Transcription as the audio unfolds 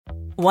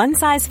One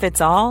size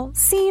fits all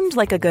seemed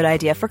like a good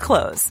idea for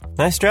clothes.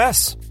 Nice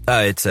dress.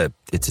 It's a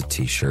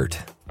t-shirt.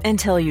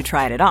 Until you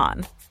tried it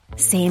on.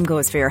 Same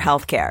goes for your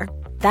healthcare.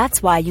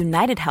 That's why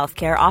United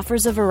Healthcare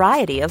offers a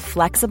variety of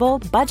flexible,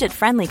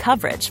 budget-friendly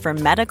coverage for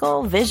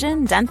medical,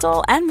 vision,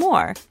 dental, and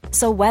more.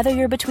 So whether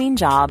you're between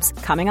jobs,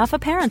 coming off a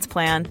parent's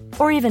plan,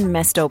 or even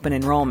missed open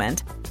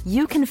enrollment,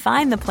 you can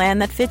find the plan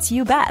that fits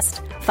you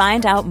best.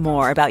 Find out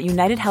more about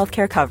United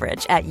Healthcare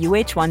coverage at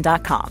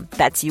uh1.com.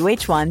 That's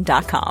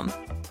uh1.com.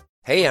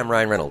 Hey, I'm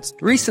Ryan Reynolds.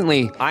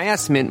 Recently, I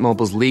asked Mint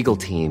Mobile's legal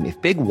team if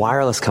big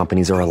wireless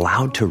companies are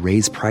allowed to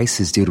raise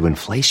prices due to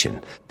inflation.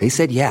 They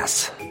said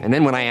yes. And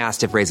then when I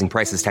asked if raising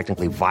prices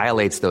technically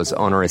violates those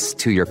onerous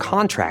 2-year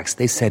contracts,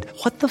 they said,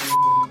 "What the f***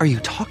 are you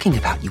talking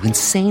about, you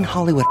insane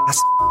Hollywood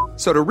ass?"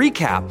 So to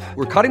recap,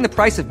 we're cutting the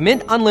price of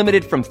Mint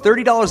Unlimited from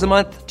 $30 a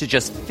month to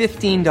just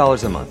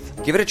 $15 a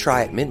month. Give it a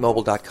try at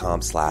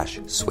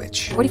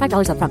mintmobile.com/switch.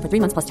 $45 up front for 3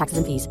 months plus taxes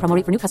and fees. Promo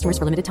rate for new customers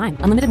for limited time.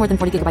 Unlimited more than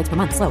 40 gigabytes per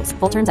month. Slows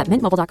full terms at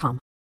mintmobile.com.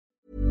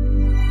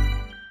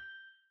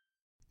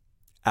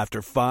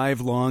 After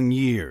 5 long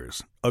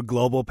years, a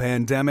global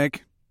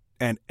pandemic,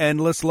 and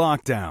endless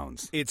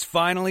lockdowns, it's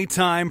finally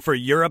time for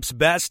Europe's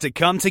best to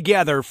come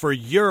together for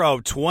Euro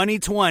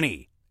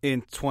 2020.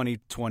 In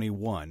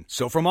 2021.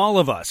 So from all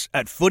of us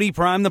at Footy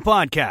Prime the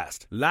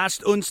podcast,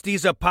 lasst uns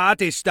diese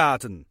Party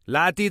starten.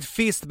 Latit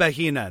Fest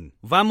beginnen.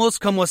 Vamos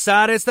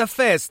começar esta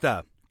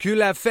festa. Que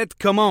la fête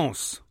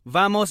commence.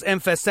 Vamos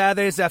empezar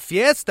esa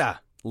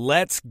fiesta.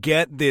 Let's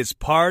get this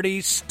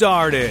party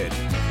started.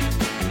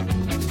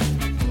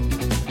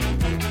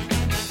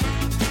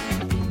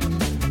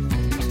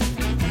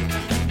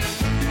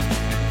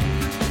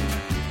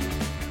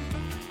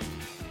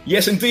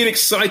 Yes, indeed,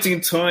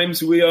 exciting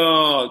times. We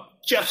are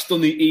just on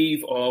the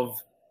eve of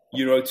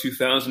Euro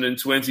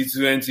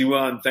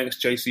 2020-21. Thanks,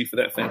 JC, for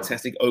that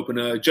fantastic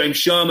opener. James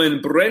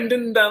Sharman,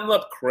 Brendan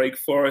Dunlop, Craig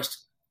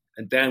Forrest,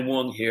 and Dan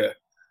Wong here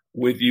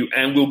with you.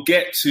 And we'll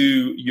get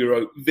to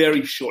Euro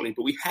very shortly,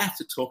 but we have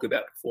to talk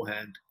about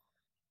beforehand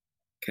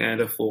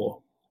Canada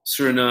 4,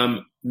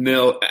 Suriname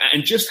 0,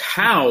 and just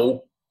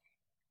how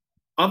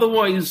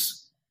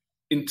otherwise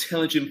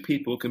intelligent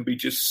people can be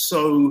just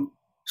so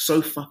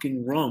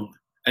fucking wrong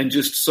and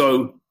just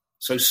so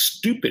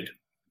stupid.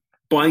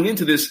 Buying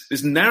into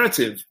this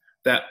narrative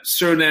that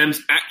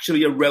Suriname's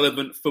actually a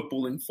relevant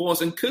footballing force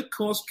and could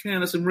cause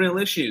Canada some real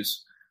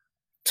issues.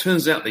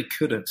 Turns out they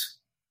couldn't.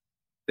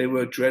 They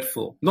were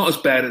dreadful. Not as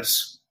bad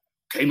as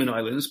Cayman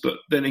Islands, but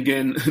then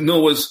again,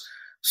 nor was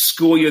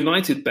Score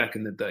United back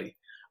in the day.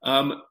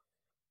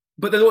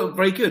 But they weren't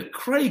very good.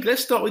 Craig,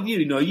 let's start with you.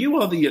 You know,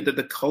 you are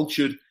the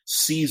cultured,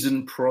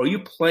 seasoned pro. You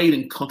played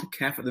in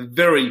CONCACAF at the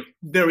very,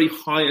 very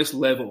highest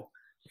level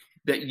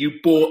that you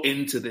bought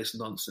into this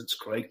nonsense,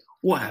 Craig.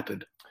 What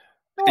happened?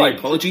 Any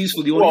apologies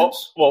for the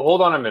audience? Well,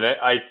 hold on a minute.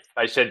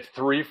 I said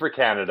 3 for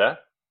Canada.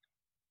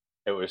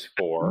 It was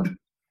 4.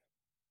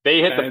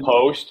 They hit the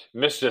post,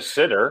 missed a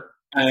sitter.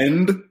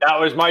 And? That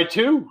was my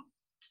 2.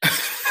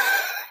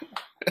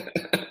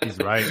 He's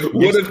right.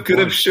 Would have, could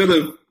have, should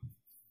have.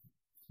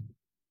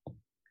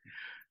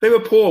 They were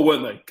poor,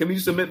 weren't they? Can we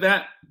just admit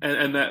that?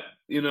 And that,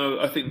 you know,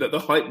 I think that the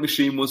hype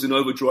machine was in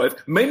overdrive.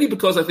 Mainly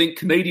because I think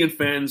Canadian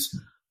fans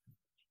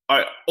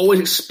are always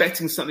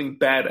expecting something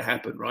bad to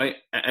happen, right?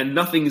 And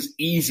nothing is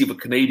easy for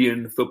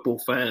Canadian football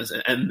fans.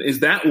 And is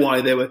that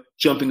why they were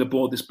jumping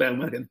aboard this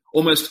bandwagon,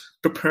 almost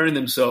preparing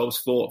themselves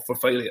for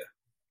failure?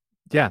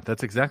 Yeah,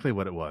 that's exactly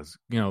what it was.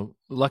 You know,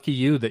 lucky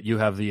you that you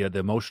have the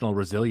emotional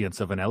resilience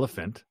of an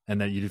elephant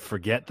and that you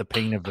forget the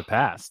pain of the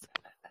past.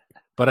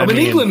 But I'm an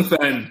England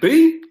fan,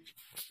 B.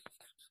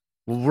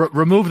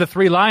 Remove the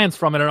 3 lions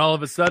from it, and all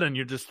of a sudden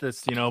you're just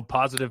this, you know,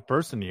 positive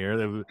person here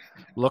that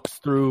looks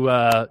through,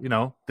 you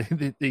know,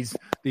 these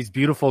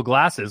beautiful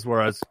glasses.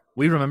 Whereas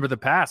we remember the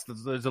past.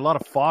 There's a lot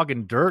of fog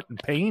and dirt and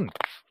pain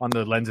on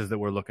the lenses that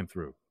we're looking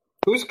through.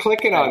 Who's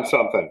clicking on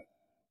something?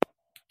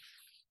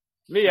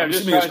 Me, I'm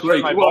just trying to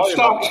turn my volume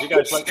up. You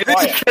guys went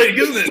quiet. It's Craig,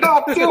 isn't it?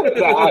 Stop doing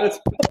that.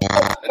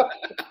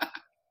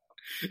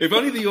 If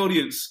only the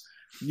audience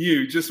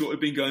knew just what we've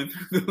been going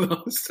through the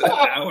last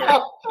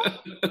hour.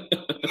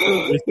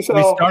 We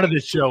started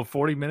this show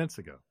 40 minutes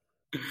ago.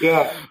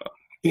 Yeah.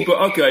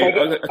 But okay.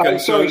 I'm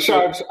sorry,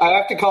 Sharms. I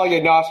have to call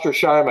you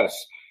NostraSharmus.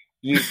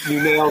 You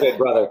nailed it,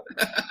 brother.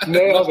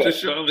 Nailed it.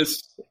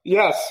 NostraSharmus.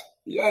 Yes.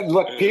 Yeah,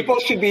 look, people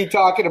should be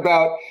talking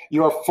about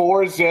your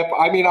 4-zip.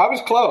 I mean, I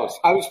was close.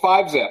 I was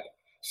 5-zip.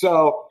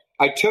 So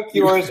I took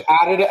yours,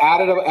 added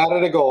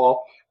a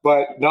goal.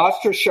 But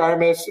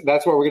NostraSharmus,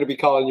 that's what we're going to be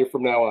calling you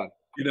from now on.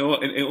 You know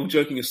what? And all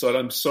joking aside,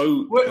 I'm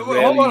so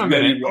hold on a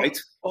minute. Right.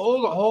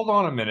 Hold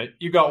on a minute.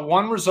 You got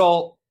one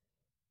result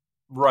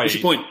right. What's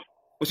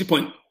your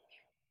point?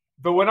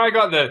 But when I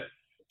got the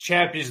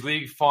Champions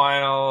League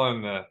final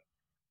and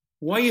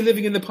why are you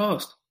living in the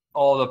past?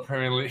 All the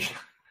Premier League.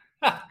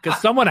 Because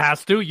someone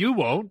has to. You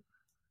won't.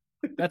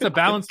 That's a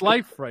balanced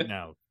life right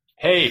now.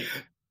 Hey,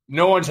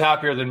 no one's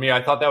happier than me.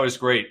 I thought that was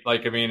great.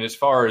 Like, I mean, as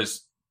far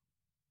as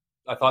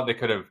I thought they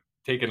could have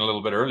taken a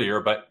little bit earlier,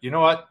 but you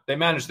know what? They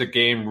managed the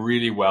game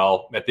really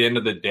well. At the end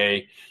of the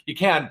day, you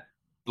can't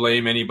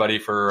blame anybody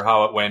for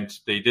how it went.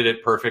 They did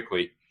it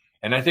perfectly.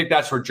 And I think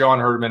that's where John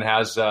Herdman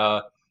has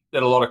that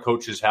a lot of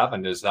coaches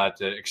haven't, is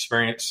that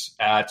experience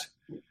at,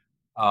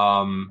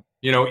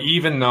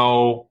 even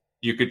though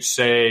you could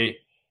say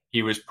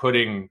he was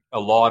putting a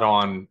lot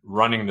on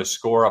running the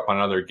score up on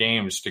other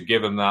games to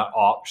give him that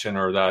option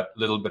or that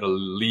little bit of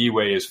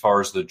leeway as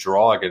far as the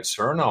draw against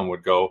Suriname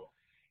would go.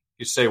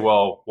 You say,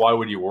 well, why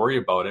would you worry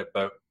about it?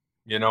 But,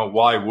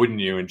 why wouldn't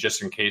you? And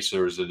just in case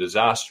there was a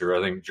disaster,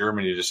 I think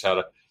Germany just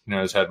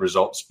has had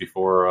results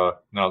before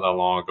not that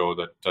long ago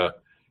that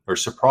are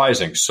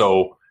surprising.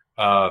 So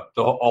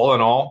all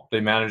in all,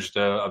 they managed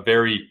a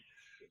very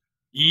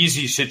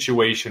easy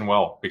situation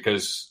well,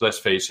 because let's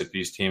face it,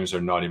 these teams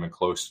are not even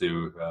close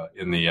to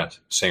in the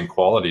same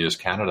quality as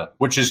Canada,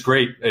 which is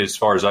great as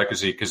far as I can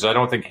see, because I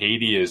don't think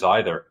Haiti is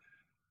either.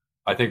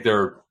 I think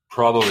they're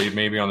probably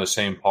maybe on the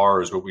same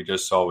par as what we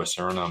just saw with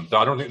Suriname.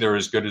 I don't think they're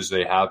as good as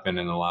they have been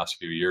in the last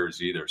few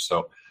years either.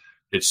 So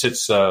it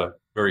sits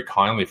very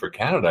kindly for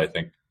Canada, I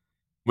think.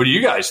 What do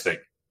you guys think?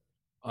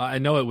 I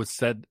know it was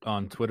said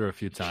on Twitter a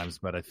few times,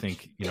 but I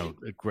think,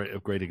 a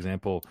great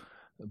example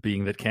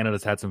being that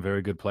Canada's had some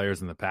very good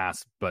players in the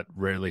past, but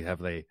rarely have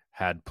they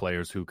had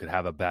players who could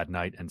have a bad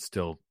night and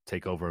still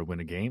take over and win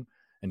a game.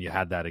 And you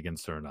had that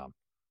against Suriname.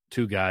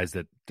 Two guys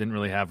that didn't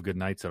really have good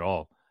nights at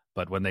all,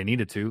 but when they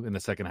needed to in the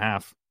second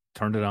half,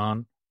 turned it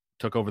on,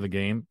 took over the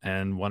game,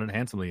 and won it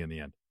handsomely in the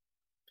end.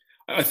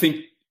 I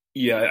think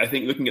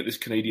looking at this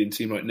Canadian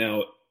team right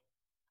now,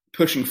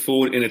 pushing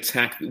forward in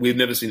attack, we've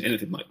never seen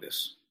anything like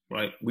this,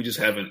 right? We just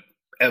haven't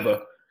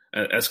ever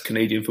as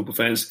Canadian football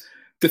fans.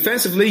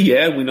 Defensively,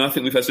 I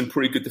think we've had some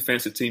pretty good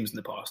defensive teams in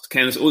the past.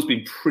 Canada's always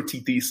been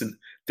pretty decent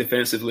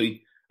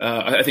defensively.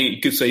 I think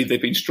you could say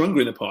they've been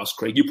stronger in the past,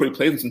 Craig. You probably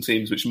played with some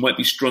teams which might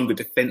be stronger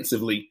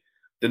defensively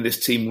than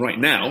this team right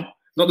now.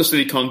 Not to say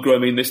they can't grow. I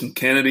mean, listen,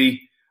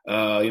 Kennedy,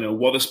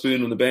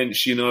 Wotherspoon on the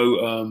bench,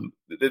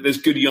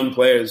 there's good young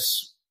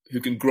players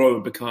who can grow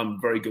and become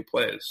very good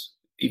players,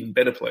 even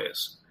better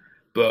players.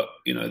 But,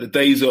 the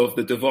days of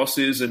the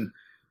DeVosses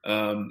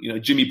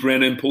and, Jimmy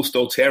Brennan, Paul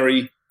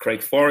Stolteri,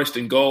 Craig Forrest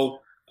in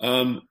goal,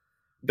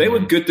 they were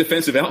good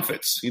defensive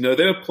outfits. They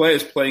were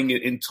players playing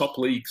in top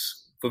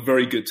leagues for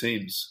very good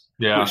teams.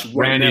 Yeah,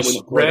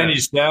 Randy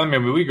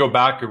Samuel. We go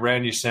back to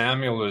Randy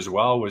Samuel as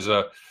well, was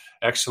a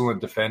excellent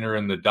defender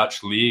in the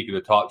Dutch league,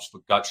 the top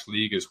Dutch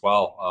league as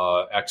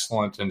well.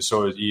 Excellent. And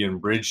so is Ian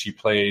Bridge. He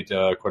played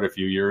quite a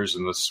few years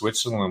in the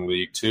Switzerland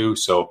league too.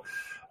 So,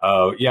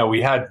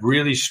 we had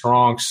really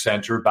strong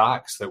center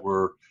backs that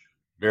were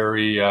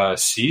very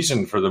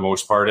seasoned for the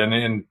most part,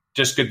 and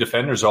just good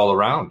defenders all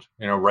around.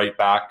 Right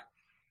back,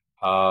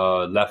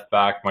 left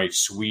back, Mike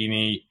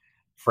Sweeney,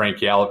 Frank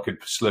Yallop could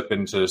slip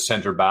into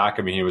center back.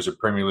 I mean, he was a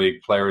Premier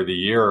League Player of the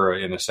Year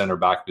in a center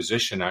back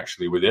position,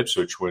 actually, with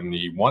Ipswich when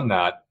he won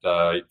that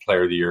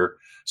Player of the Year.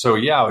 So,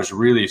 it was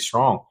really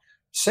strong.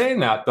 Saying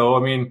that, though,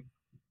 I mean,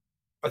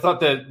 I thought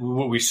that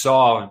what we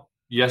saw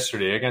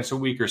yesterday against a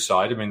weaker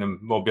side, I mean, the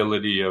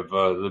mobility of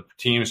the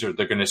teams that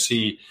they're going to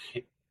see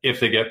if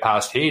they get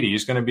past Haiti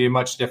is going to be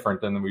much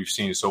different than we've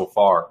seen so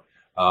far.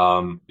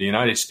 The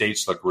United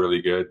States look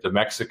really good. The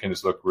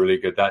Mexicans look really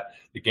good.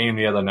 The game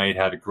the other night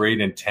had a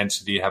great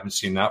intensity. I haven't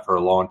seen that for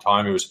a long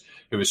time.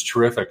 It was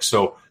terrific.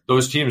 So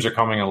those teams are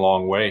coming a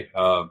long way.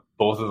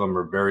 Both of them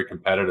are very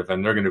competitive,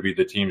 and they're going to be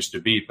the teams to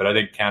beat. But I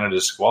think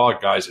Canada's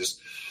squad, guys, is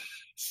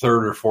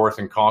third or fourth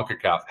in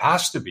CONCACAF.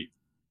 Has to be.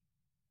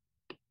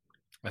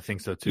 I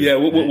think so too. Yeah,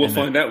 we'll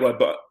find out, right?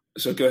 But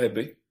so go ahead,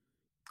 B.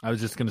 I was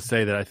just going to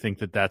say that I think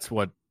that's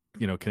what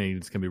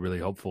Canadians can be really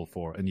hopeful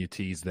for, and you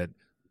tease that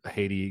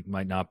Haiti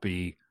might not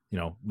be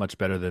much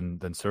better than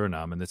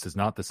Suriname, and this is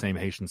not the same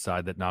Haitian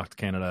side that knocked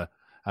Canada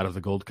out of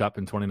the Gold Cup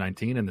in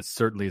 2019, and this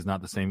certainly is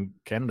not the same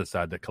Canada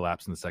side that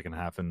collapsed in the second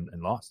half and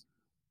lost.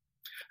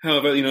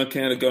 However,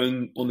 Canada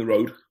going on the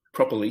road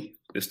properly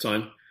this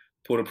time,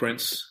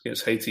 Port-au-Prince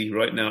against Haiti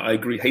right now. I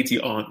agree, Haiti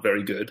aren't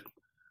very good.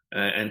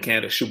 And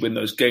Canada should win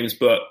those games.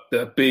 But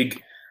the big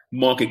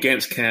mark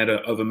against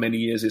Canada over many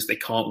years is they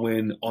can't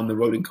win on the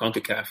road in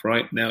CONCACAF,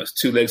 right? Now it's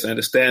two legs, I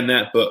understand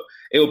that, but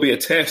it'll be a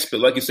test. But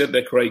like you said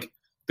there, Craig,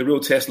 the real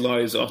test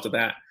lies after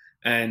that.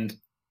 And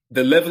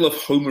the level of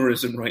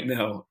homerism right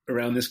now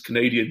around this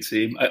Canadian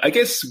team, I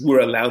guess we're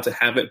allowed to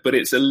have it, but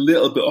it's a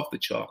little bit off the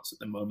charts at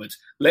the moment.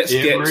 Let's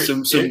get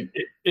some...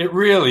 It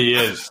really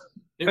is.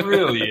 It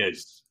really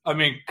is. I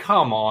mean,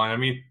 come on. I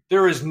mean,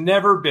 there has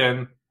never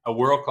been a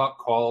World Cup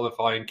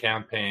qualifying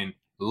campaign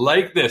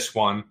like this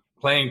one,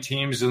 playing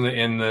teams in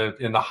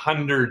the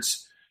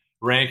hundreds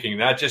ranking.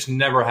 That just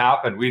never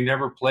happened. We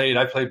never played.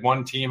 I played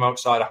one team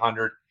outside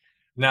 100,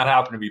 and that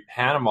happened to be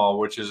Panama,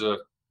 which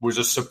was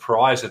a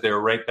surprise that they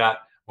were ranked that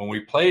when we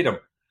played them.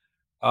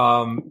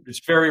 It's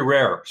very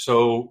rare.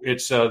 So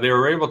it's they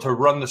were able to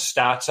run the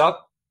stats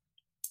up.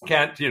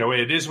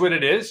 It is what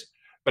it is,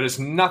 but it's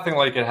nothing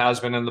like it has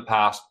been in the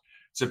past.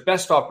 It's the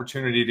best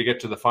opportunity to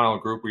get to the final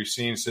group we've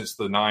seen since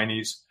the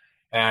 90s,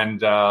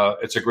 and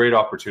it's a great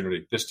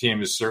opportunity. This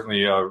team is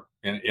certainly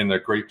in a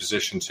great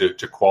position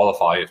to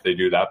qualify if they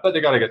do that, but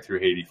they got to get through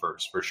Haiti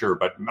first, for sure.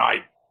 But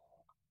my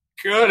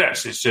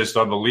goodness, it's just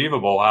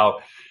unbelievable how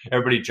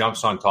everybody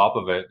jumps on top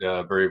of it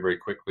very, very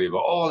quickly.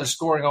 But, they're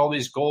scoring all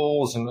these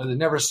goals, and they've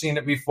never seen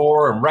it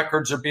before, and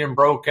records are being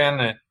broken.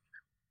 And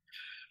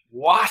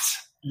what?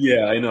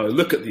 Yeah, I know.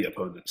 Look at the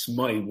opponents.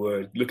 My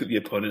word, look at the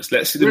opponents.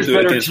 Let's see them There's do it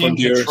better against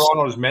teams Honduras. in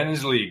Toronto's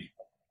men's league.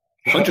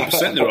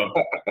 100% there are.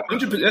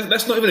 100%.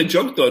 That's not even a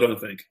joke, though, I don't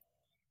think.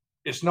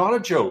 It's not a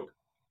joke.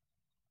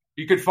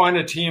 You could find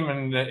a team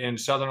in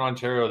Southern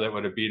Ontario that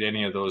would have beat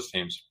any of those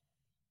teams.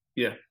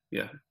 Yeah.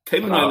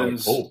 Cayman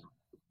Islands.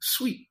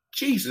 Sweet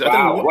Jesus. I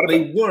don't know what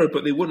they were,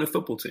 but they weren't a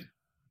football team.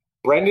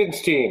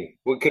 Brendan's team.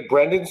 Could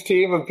Brendan's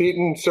team have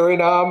beaten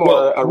Suriname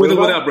or Aruba? With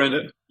or without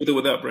Brendan. With or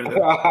without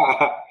Brendan.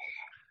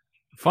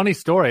 Funny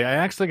story. I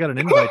actually got an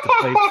invite to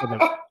play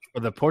for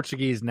the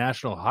Portuguese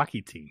national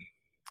hockey team.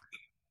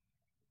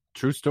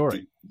 True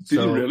story.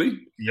 Did you really?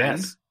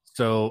 Yes. And?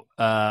 So,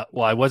 I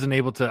wasn't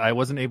able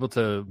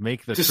to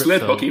make the trip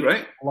sled hockey,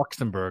 right?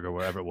 Luxembourg or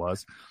wherever it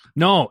was.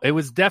 No, it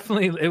was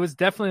definitely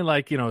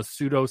like,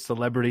 pseudo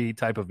celebrity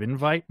type of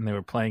invite, and they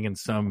were playing in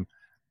some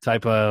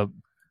type of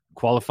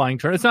qualifying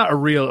tournament. It's not a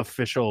real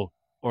official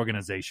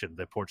organization,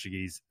 the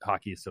Portuguese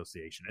Hockey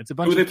Association. It's a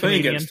bunch of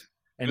Canadian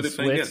and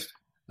Swiss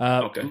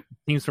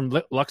teams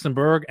from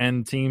Luxembourg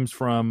and teams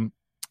from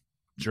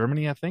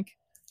Germany, I think.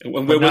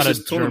 And where was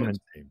this tournament?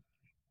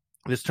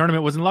 This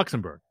tournament was in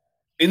Luxembourg.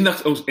 In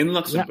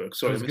Luxembourg. Yeah,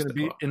 sorry,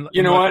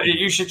 you know what?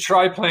 You should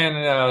try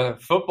playing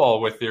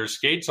football with your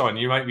skates on.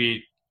 You might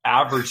be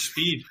average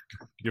speed.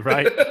 You're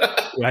right.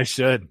 I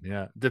should.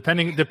 Yeah,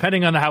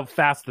 depending on how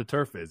fast the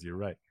turf is. You're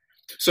right.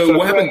 So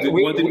what happened?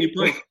 Why didn't you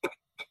play?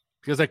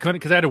 Because I couldn't.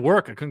 Because I had to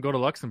work. I couldn't go to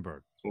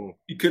Luxembourg.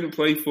 You couldn't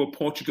play for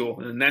Portugal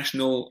in a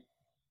national.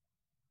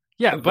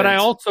 Yeah, but I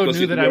also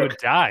knew that I would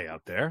die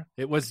out there.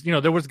 It was,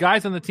 there was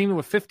guys on the team that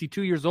were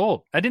 52 years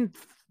old.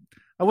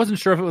 I wasn't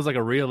sure if it was like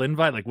a real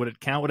invite. Like, would it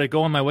count? Would it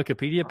go on my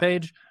Wikipedia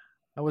page?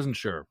 I wasn't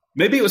sure.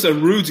 Maybe it was a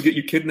ruse to get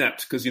you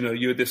kidnapped because,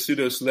 you're this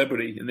pseudo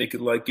celebrity and they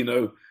could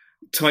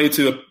tie you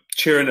to a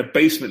chair in a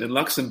basement in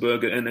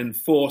Luxembourg and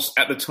force,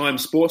 at the time,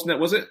 Sportsnet,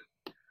 was it?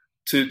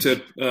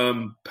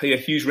 To pay a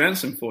huge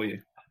ransom for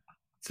you.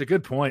 It's a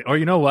good point. Or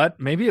you know what?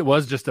 Maybe it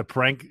was just a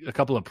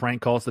couple of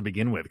prank calls to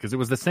begin with because it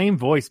was the same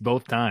voice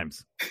both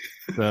times.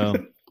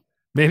 So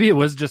maybe it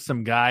was just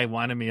some guy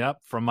winding me up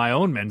from my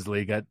own men's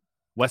league at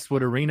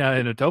Westwood Arena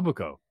in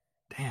Etobicoke.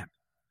 Damn.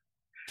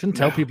 Shouldn't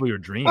tell people your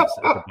dreams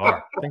at the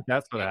bar. I think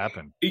that's what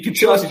happened. You can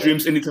tell us your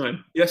dreams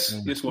anytime. Yes,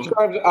 yes, one.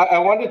 I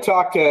wanted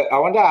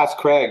to ask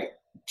Craig,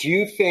 do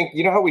you think,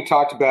 how we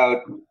talked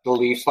about the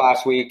Leafs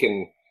last week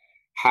and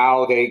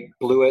how they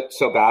blew it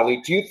so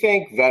badly? Do you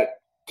think that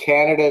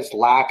Canada's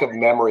lack of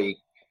memory,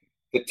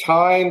 the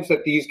times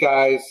that these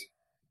guys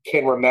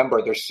can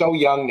remember, they're so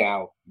young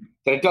now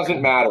that it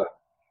doesn't matter?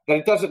 That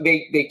it doesn't.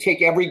 They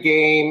take every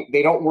game.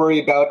 They don't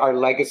worry about our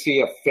legacy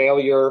of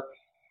failure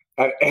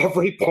at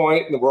every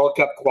point in the World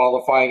Cup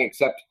qualifying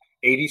except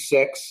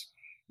 86.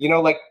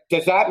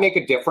 Does that make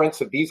a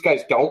difference if these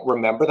guys don't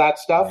remember that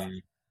stuff?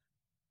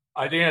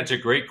 I think that's a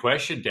great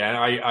question, Dan.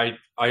 I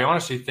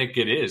honestly think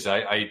it is.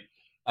 I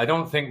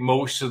don't think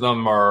most of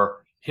them are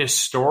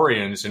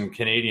historians in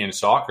Canadian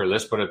soccer.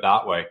 Let's put it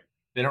that way.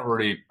 They don't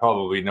really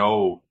probably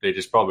know. They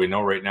just probably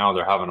know right now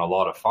they're having a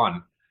lot of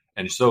fun,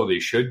 and so they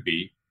should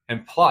be.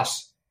 And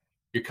plus,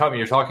 you're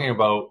talking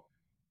about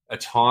a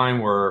time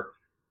where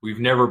we've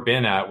never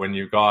been at when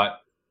you've got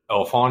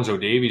Alphonso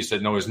Davies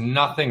that knows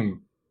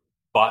nothing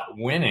but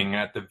winning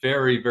at the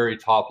very, very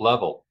top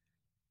level.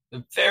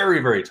 The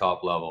very, very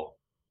top level.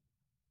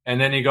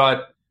 And then you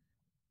got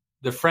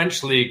the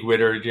French league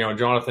winner,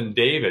 Jonathan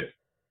David,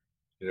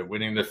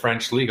 winning the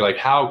French league. Like,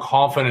 how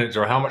confident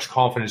or how much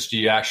confidence do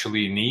you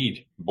actually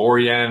need?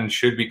 Borjan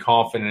should be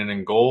confident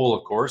in goal,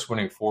 of course,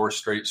 winning 4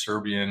 straight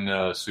Serbian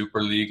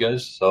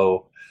Superligas.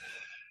 So,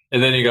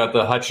 and then you got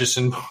the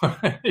Hutchison.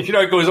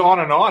 It goes on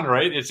and on,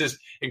 right? It's just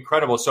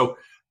incredible. So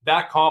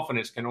that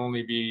confidence can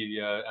only be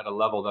at a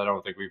level that I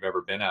don't think we've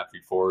ever been at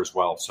before as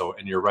well. So,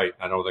 and you're right.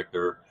 I don't think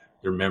their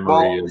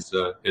memory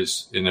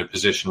is in a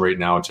position right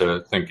now to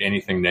think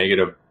anything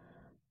negative.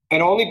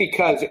 And only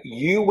because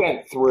you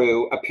went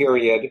through a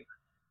period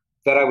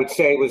that I would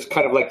say was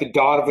kind of like the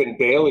Donovan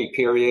Bailey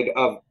period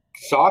of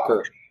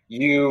soccer.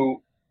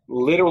 You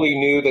literally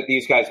knew that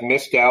these guys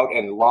missed out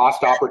and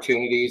lost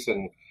opportunities.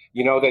 And,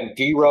 then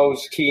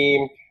D-Rose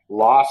team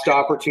lost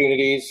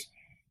opportunities.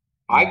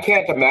 I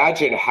can't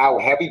imagine how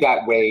heavy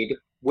that weighed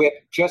with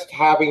just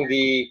having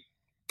the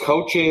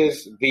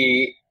coaches,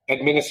 the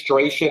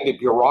administration, the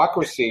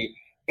bureaucracy,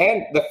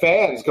 and the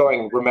fans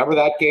going, remember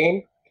that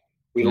game?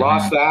 We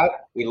lost that.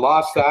 We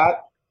lost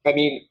that. I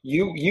mean,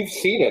 you've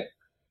seen it.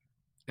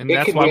 And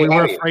that's why we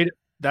were afraid.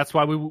 That's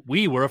why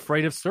we were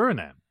afraid of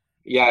Suriname.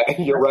 Yeah,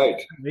 you're right.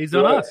 Based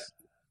on us.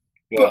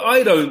 Yeah. But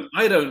I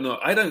don't know.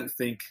 I don't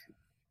think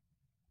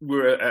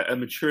we're a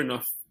mature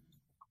enough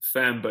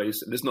fan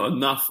base, and there's not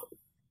enough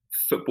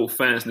football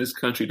fans in this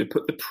country to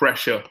put the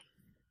pressure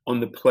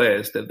on the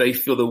players that they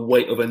feel the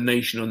weight of a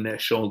nation on their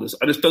shoulders.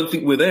 I just don't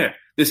think we're there.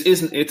 This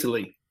isn't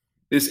Italy.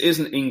 This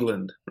isn't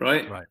England,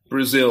 right? Right.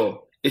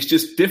 Brazil. It's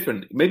just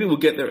different. Maybe we'll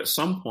get there at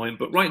some point,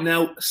 but right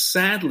now,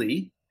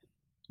 sadly,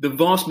 the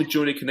vast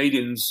majority of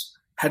Canadians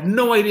had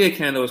no idea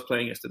Canada was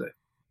playing yesterday.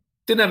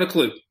 Didn't have a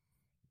clue.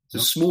 It's a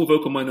small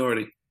vocal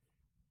minority.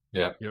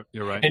 Yeah,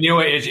 you're right. And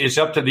it's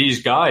up to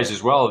these guys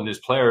as well and these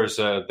players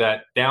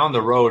that down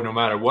the road, no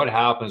matter what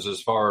happens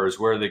as far as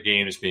where the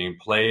game is being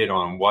played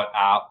on what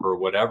app or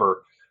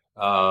whatever,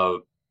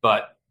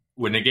 but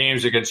when the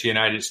games against the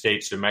United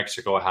States and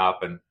Mexico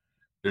happen,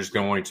 there's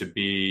going to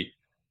be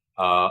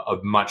a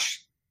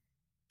much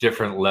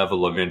different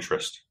level of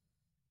interest.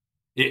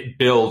 It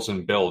builds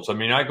and builds. I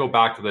mean, I go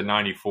back to the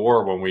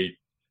 94 when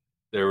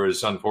there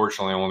was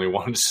unfortunately only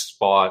one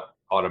spot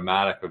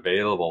automatic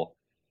available.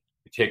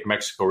 We take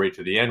Mexico right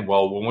to the end.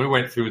 Well, when we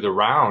went through the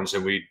rounds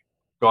and we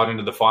got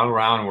into the final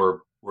round,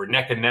 we're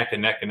neck and neck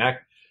and neck and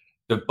neck.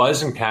 The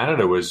buzz in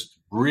Canada was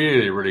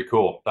really, really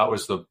cool. That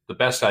was the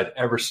best I'd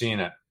ever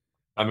seen it.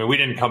 I mean, we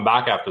didn't come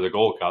back after the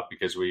Gold Cup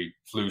because we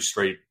flew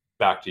straight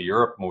back to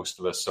Europe, most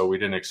of us. So we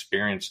didn't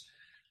experience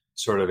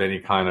sort of any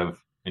kind of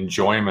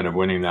enjoyment of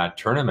winning that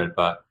tournament.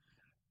 But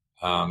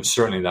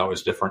certainly that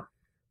was different.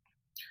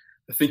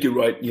 I think you're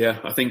right. Yeah,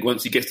 I think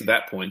once it gets to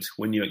that point,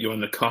 when you're on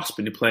the cusp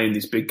and you're playing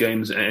these big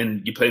games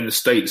and you're playing the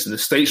States, and the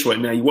States right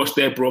now, you watch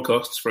their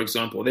broadcasts, for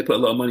example, they put a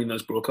lot of money in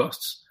those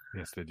broadcasts.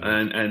 Yes, they do.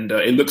 And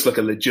it looks like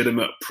a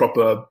legitimate,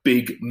 proper,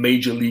 big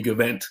major league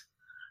event.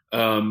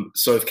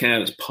 So if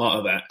Canada's part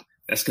of that,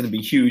 that's going to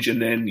be huge.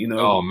 And then,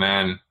 oh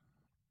man,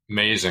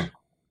 amazing.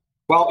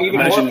 Well,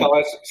 even more,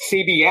 fellas,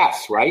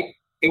 CBS, right?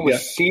 It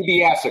was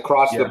CBS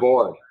across the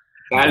board.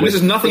 And this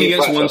is nothing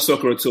against One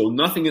Soccer at all.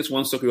 Nothing against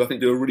One Soccer. I think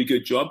they do a really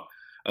good job.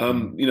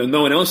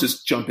 No one else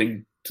is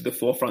jumping to the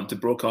forefront to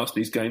broadcast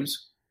these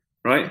games,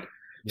 right?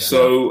 Yeah.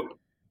 So,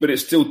 but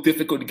it's still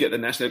difficult to get the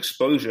national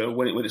exposure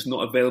when it's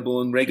not available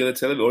on regular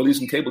television, or at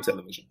least on cable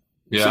television.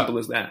 Yeah. Simple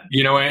as that.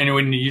 And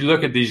when you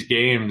look at these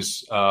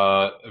games,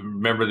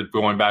 remember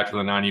going back to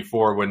the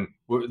 94 when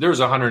there was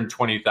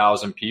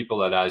 120,000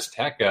 people at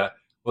Azteca.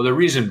 Well, the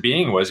reason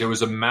being was it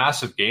was a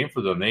massive game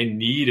for them. They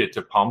needed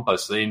to pump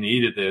us. They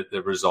needed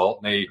the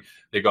result. And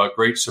they got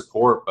great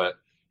support, but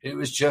it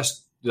was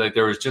just like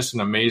there was just an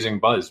amazing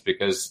buzz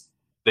because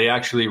they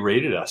actually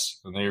rated us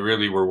and they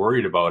really were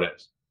worried about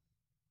it.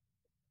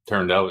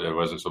 Turned out it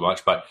wasn't so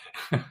much, but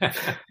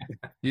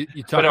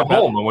but at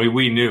home, and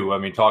we knew. I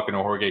mean, talking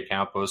to Jorge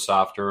Campos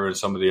after and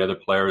some of the other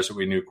players that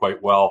we knew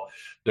quite well,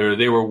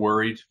 they were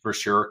worried for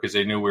sure because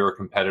they knew we were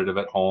competitive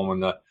at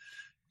home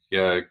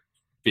and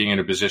being in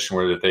a position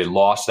where if they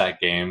lost that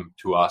game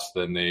to us,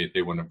 then they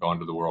wouldn't have gone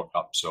to the World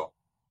Cup. So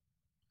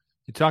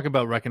you talk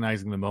about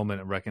recognizing the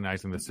moment and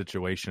recognizing the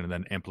situation and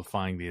then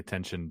amplifying the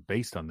attention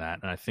based on that.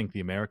 And I think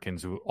the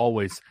Americans, who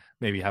always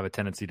maybe have a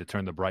tendency to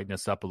turn the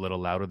brightness up a little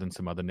louder than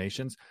some other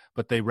nations,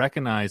 but they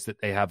recognize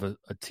that they have a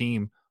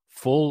team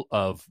full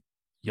of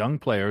young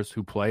players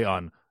who play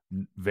on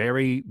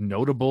very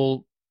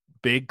notable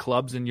big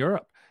clubs in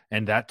Europe.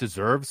 And that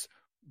deserves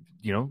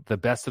the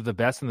best of the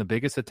best and the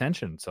biggest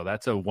attention. So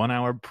that's a 1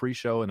 hour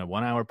pre-show and a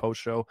 1 hour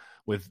post-show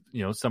with,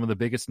 some of the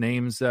biggest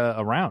names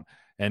around.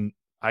 And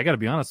I got to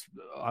be honest,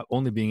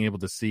 only being able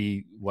to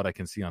see what I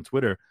can see on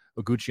Twitter,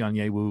 Oguchi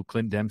Onyewu,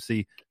 Clint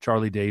Dempsey,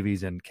 Charlie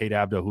Davies, and Kate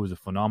Abdo, who is a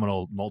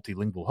phenomenal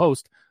multilingual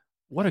host.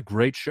 What a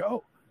great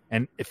show.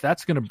 And if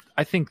that's going to,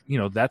 I think,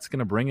 that's going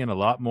to bring in a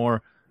lot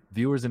more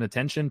viewers and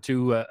attention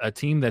to a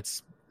team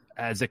that's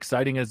as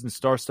exciting as and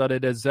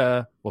star-studded as,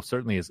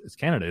 certainly as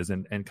Canada is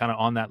and kind of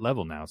on that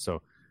level now.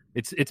 So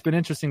it's been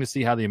interesting to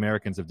see how the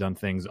Americans have done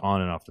things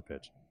on and off the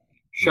pitch.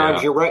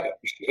 Sharms, you're right.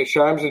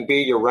 Sharms and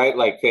B, you're right.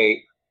 Like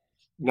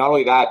not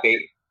only that, they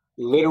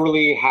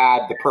literally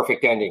had the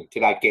perfect ending to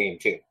that game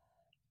too.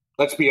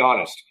 Let's be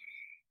honest.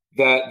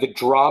 The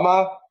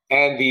drama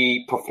and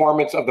the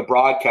performance of the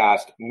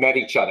broadcast met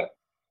each other,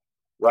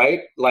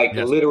 right? Like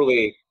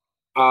literally,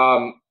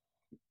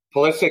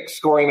 Pulisic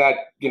scoring that,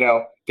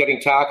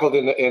 getting tackled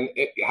and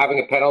having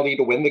a penalty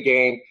to win the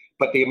game,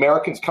 but the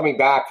Americans coming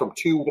back from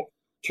 2-1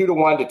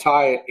 to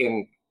tie it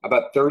in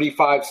about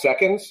 35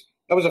 seconds.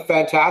 That was a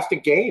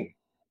fantastic game.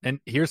 And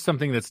here's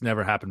something that's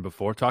never happened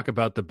before. Talk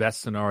about the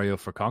best scenario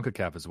for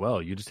CONCACAF as well.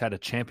 You just had a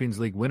Champions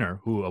League winner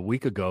who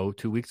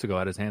 2 weeks ago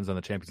had his hands on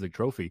the Champions League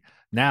trophy.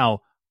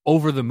 Now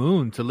over the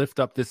moon to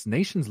lift up this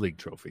Nations League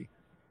trophy.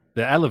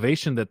 The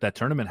elevation that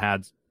tournament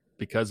had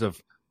because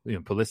of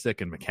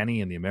Pulisic and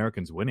McKennie and the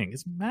Americans winning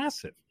is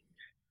massive.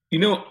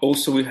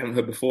 Also we haven't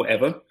heard before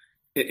ever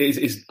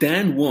is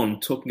Dan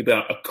Won talking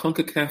about a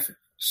CONCACAF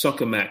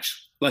soccer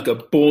match like a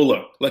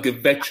baller, like a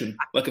veteran,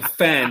 like a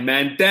fan,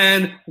 man.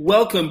 Dan,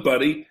 welcome,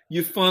 buddy.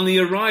 You finally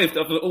arrived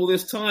after all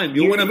this time.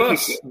 You're one of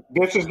us.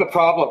 This is the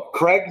problem.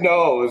 Craig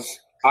knows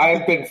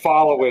I've been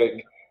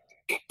following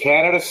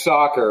Canada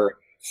soccer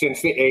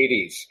since the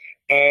 80s.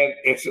 And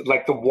it's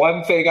like the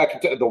one thing I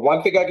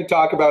can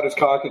talk about is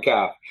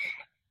CONCACAF.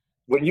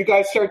 When you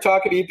guys start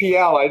talking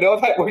EPL, I know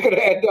that we're going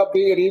to end up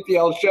being an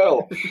EPL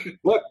show.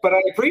 Look, but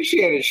I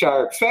appreciate it,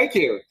 Sharp. Thank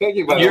you.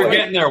 You're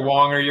getting there,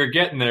 Wonger. You're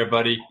getting there,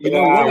 buddy. There's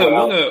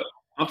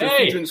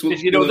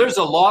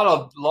a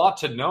lot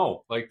to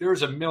know. Like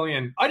there's a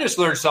million. I just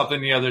learned something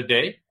the other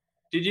day.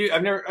 Did you? I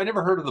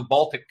never heard of the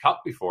Baltic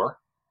Cup before.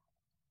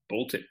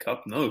 Baltic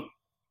Cup? No.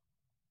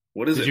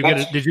 What is it?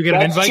 Did you get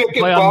an invite to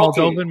play on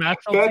Moldovan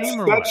national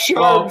team? Or that's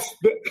Sharms.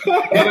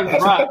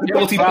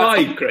 Baltic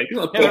Pie, Craig.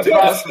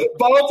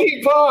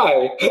 Baltic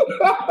Pie.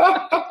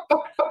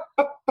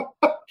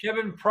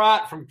 Kevin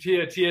Pratt from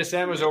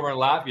TSN was over in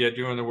Latvia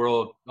doing the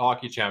World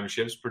Hockey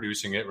Championships,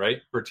 producing it,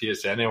 right, for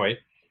TSN. Anyway,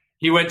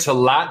 he went to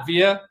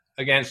Latvia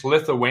against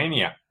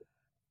Lithuania.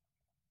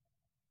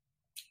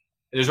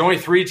 There's only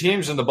 3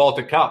 teams in the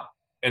Baltic Cup,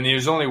 and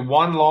there's only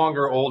one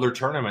older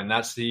tournament. And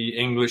that's the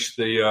English,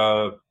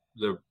 the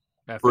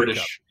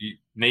British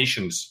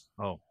nations.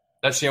 Oh,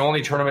 that's the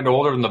only tournament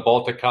older than the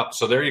Baltic Cup.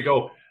 So there you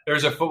go.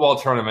 There's a football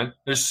tournament.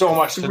 There's so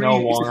much to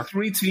know. It's a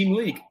 3-team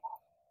league.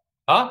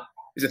 Huh?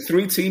 It's a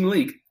 3-team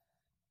league.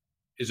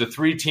 It's a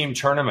 3-team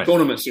tournament.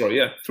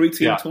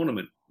 3-team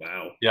tournament.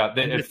 Wow. Yeah,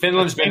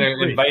 Finland's been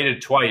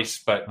invited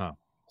twice, but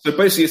so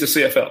basically it's a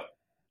CFL.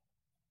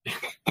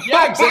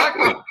 Yeah,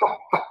 exactly.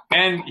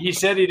 And he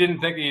said he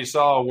didn't think he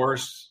saw a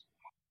worse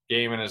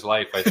game in his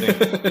life. I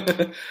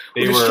think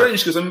it's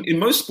strange because in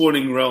most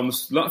sporting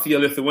realms, Latvia,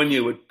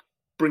 Lithuania would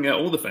bring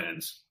out all the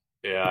fans.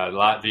 Yeah,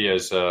 Latvia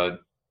is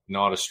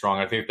not as strong.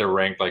 I think they're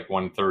ranked like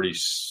 130.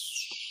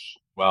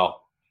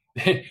 Well,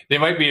 they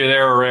might be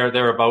there or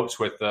thereabouts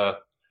with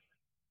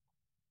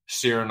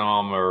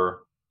Suriname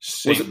or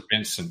St.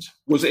 Vincent.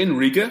 Was it in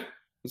Riga?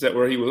 Is that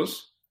where he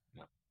was?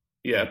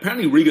 Yeah,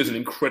 apparently Riga is an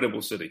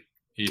incredible city.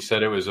 He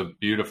said it was a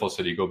beautiful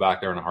city. Go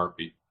back there in a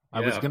heartbeat. I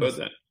was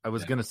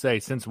going to say,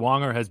 since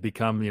Wonger has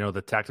become,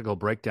 the tactical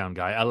breakdown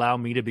guy, allow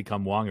me to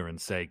become Wonger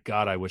and say,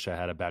 God, I wish I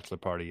had a bachelor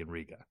party in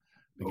Riga.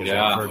 Because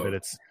I've heard that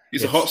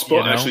it's a hot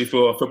spot actually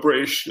for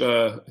British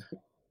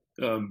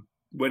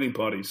wedding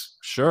parties.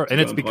 Sure, and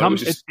it's become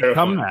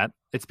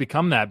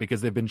that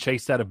because they've been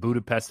chased out of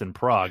Budapest and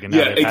Prague, and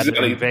now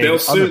exactly. They'll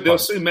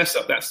soon mess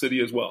up that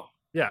city as well.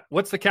 Yeah,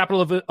 what's the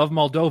capital of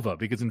Moldova?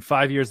 Because in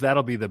 5 years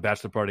that'll be the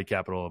bachelor party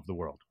capital of the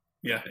world.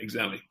 Yeah,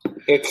 exactly.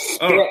 It's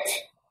Spit.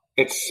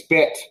 It's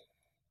Spit.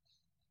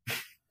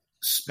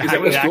 Is that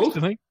what it's called?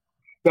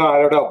 No,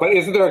 I don't know. But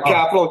isn't there a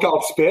capital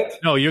called Spit?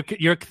 No,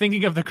 you're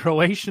thinking of the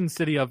Croatian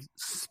city of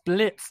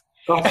Split.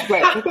 Oh,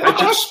 Split. I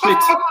just spit.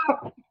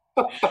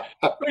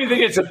 What do you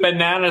think? It's a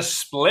banana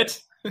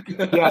split?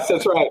 Yes,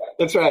 that's right.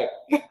 That's right.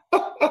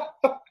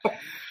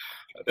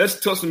 Let's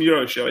talk some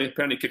Euro, shall we?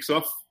 Apparently it kicks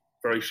off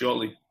very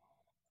shortly.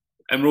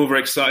 And we're all very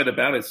excited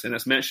about it. And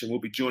as mentioned,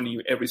 we'll be joining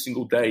you every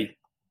single day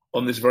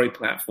on this very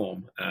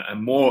platform.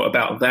 And more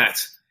about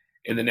that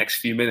in the next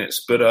few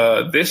minutes.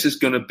 But this is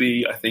going to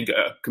be, I think,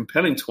 a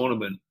compelling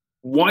tournament,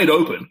 wide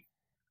open.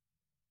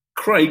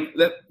 Craig,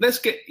 let's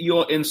get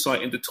your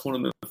insight into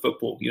tournament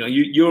football.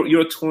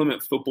 You're a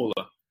tournament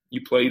footballer.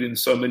 You played in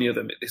so many of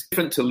them. It's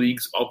different to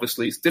leagues,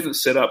 obviously. It's different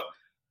setup.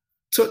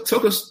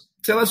 Tell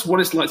us what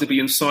it's like to be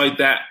inside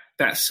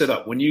that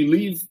setup. When you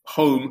leave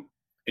home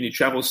and you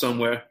travel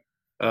somewhere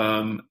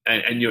and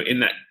you're in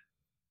that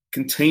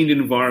contained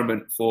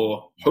environment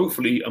for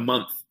hopefully a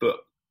month, but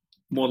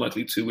more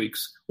likely 2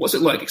 weeks. What's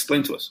it like?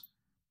 Explain to us.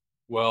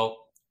 Well,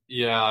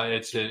 yeah,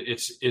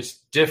 it's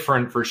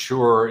different for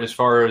sure. As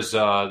far as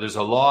there's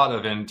a lot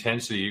of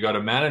intensity. You got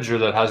a manager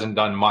that hasn't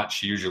done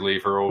much usually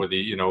for over the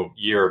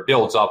year. It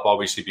builds up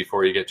obviously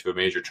before you get to a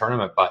major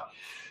tournament, but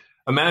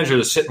a manager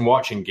that's sitting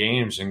watching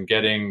games and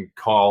getting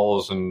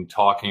calls and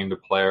talking to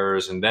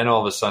players, and then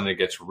all of a sudden it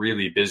gets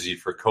really busy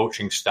for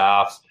coaching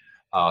staff,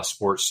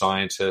 sports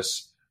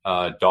scientists,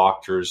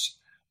 doctors.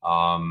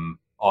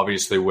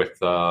 Obviously, with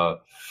the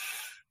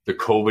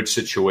COVID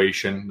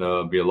situation,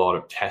 there'll be a lot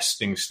of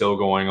testing still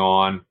going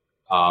on,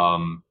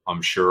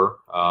 I'm sure.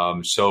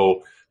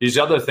 So these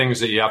other things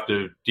that you have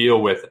to deal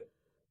with,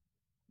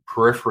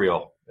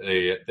 peripheral,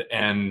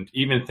 and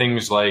even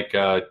things like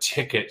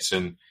tickets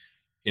and,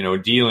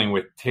 dealing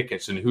with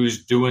tickets and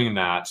who's doing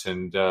that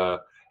and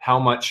how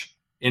much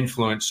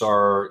influence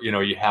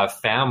you have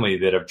family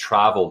that have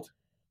traveled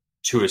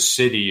to a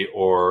city,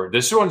 or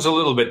this one's a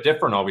little bit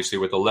different, obviously,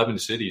 with 11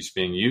 cities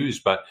being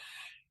used, but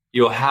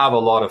you'll have a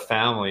lot of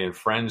family and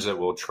friends that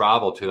will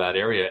travel to that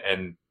area,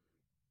 and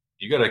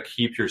you got to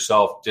keep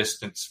yourself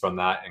distanced from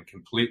that and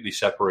completely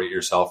separate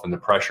yourself from the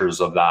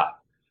pressures of that.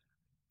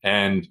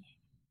 And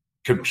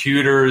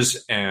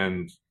computers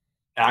and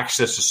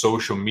access to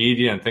social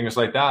media and things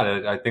like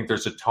that, I think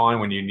there's a time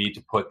when you need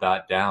to put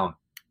that down.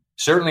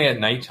 Certainly at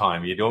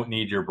nighttime, you don't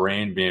need your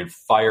brain being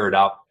fired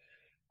up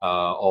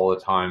all the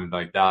time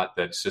like that.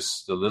 That's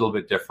just a little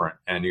bit different,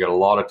 and you got a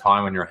lot of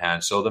time on your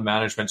hands. So the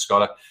management's got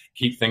to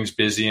keep things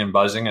busy and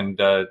buzzing and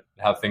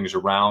have things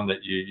around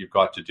that you've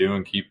got to do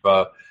and keep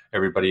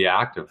everybody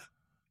active.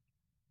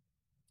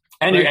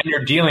 And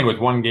you're dealing with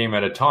one game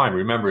at a time.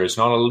 Remember, it's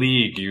not a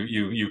league.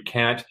 You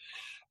can't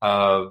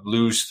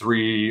lose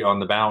 3 on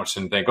the bounce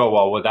and think,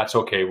 oh well, that's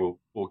okay.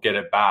 We'll get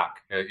it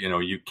back.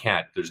 You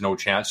can't. There's no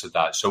chance of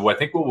that. So I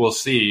think what we'll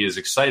see, as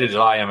excited as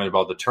I am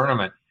about the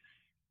tournament,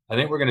 I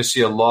think we're going to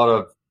see a lot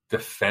of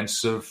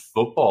defensive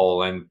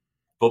football and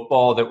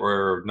football that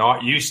we're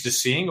not used to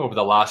seeing over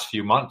the last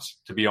few months,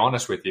 to be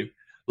honest with you.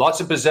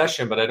 Lots of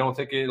possession, but I don't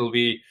think it'll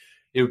be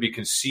it would be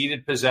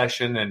conceded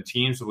possession, and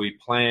teams will be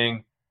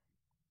playing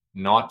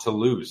not to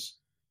lose.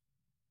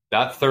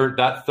 That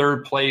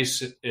third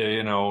place,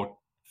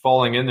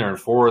 falling in there, and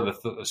 4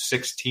 of the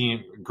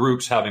 16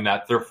 groups having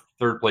that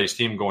third place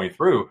team going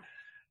through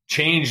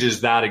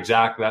changes that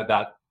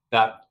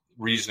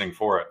reasoning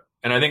for it.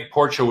 And I think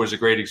Portugal was a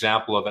great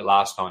example of it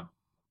last time.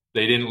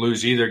 They didn't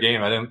lose either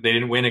game. They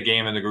didn't win a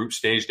game in the group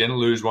stage, didn't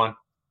lose one,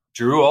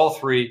 drew all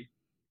 3,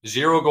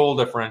 0 goal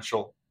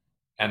differential,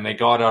 and they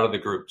got out of the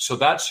group. So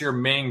that's your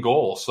main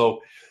goal.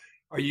 So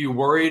are you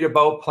worried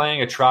about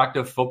playing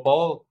attractive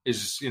football?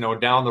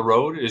 Down the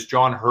road? Is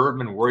John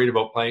Herdman worried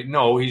about playing?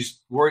 No, he's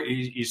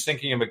worried. He's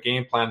thinking of a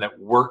game plan that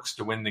works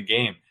to win the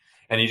game.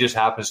 And he just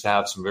happens to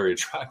have some very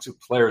attractive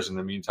players in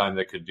the meantime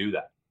that could do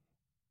that.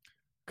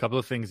 A couple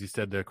of things you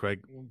said there,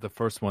 Craig. The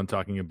first one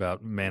talking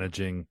about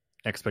managing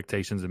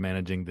expectations and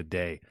managing the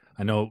day.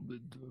 I know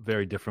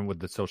very different with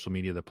the social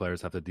media the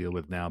players have to deal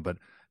with now, but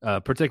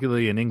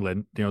particularly in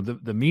England,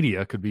 the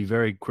media could be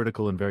very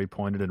critical and very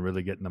pointed and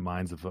really get in the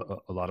minds of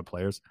a lot of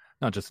players,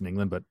 not just in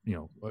England, but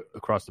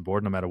across the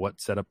board, no matter what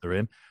setup they're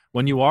in.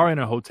 When you are in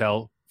a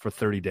hotel for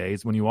 30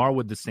 days, when you are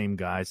with the same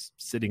guys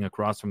sitting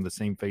across from the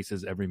same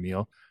faces every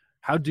meal,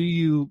 how do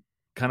you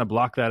kind of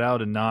block that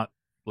out and not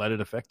let it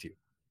affect you?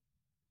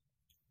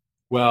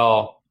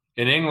 Well,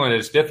 in England,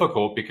 it's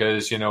difficult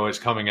because, it's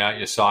coming at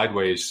you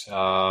sideways.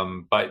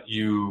 But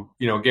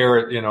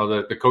Garrett,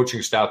 the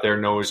coaching staff there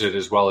knows it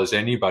as well as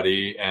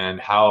anybody, and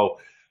how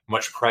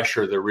much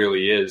pressure there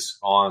really is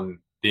on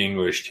the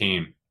English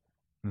team.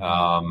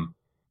 Mm-hmm.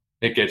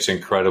 It gets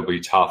incredibly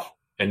tough.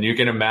 And you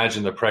can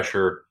imagine the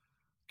pressure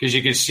because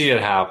you can see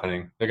it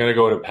happening. They're going to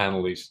go to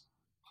penalties.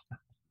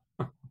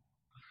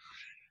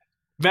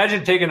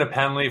 Imagine taking a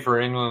penalty for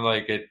England,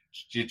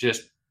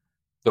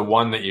 the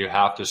one that you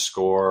have to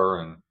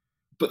score.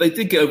 But they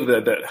did get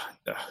over that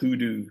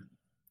hoodoo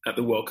at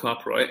the World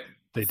Cup, right?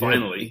 They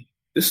finally did.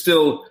 There's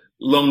still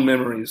long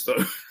memories,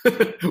 though.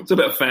 It's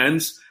about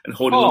fans and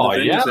holding on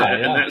to things.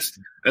 And that's,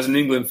 as an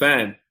England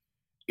fan,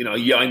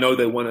 I know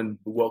they won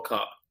the World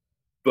Cup,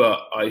 but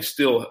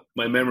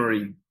my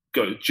memory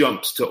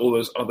jumps to all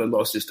those other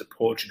losses to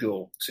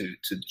Portugal, to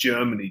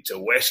Germany, to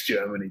West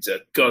Germany,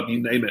 to God,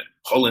 you name it,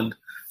 Holland.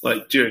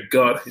 Dear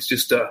God, it's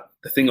just a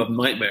thing of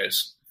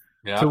nightmares.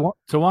 Yeah.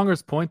 To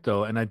Wonger's point,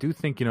 though, and I do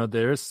think,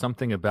 there is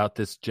something about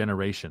this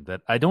generation that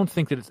I don't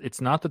think that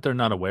it's not that they're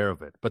not aware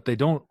of it, but they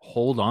don't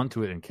hold on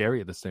to it and carry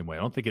it the same way. I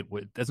don't think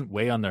it doesn't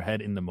weigh on their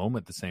head in the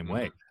moment the same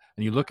way.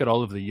 And you look at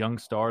all of the young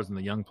stars and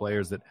the young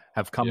players that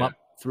have come up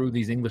through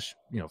these English,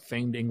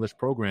 famed English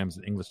programs,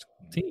 English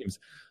teams,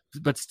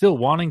 but still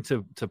wanting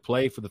to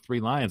play for the Three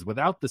Lions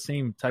without the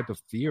same type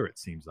of fear, it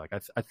seems like.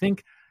 I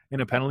think in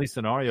a penalty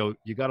scenario,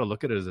 you got to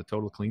look at it as a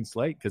total clean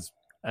slate because,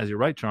 as you're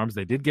right, Charms,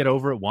 they did get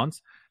over it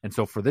once. And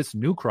so for this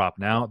new crop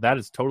now, that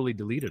is totally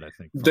deleted, I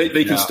think.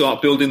 They can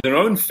start building their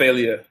own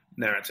failure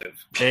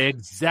narrative.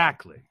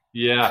 Exactly.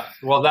 Yeah,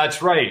 well,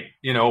 that's right.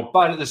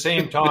 But at the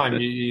same time,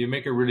 you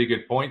make a really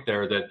good point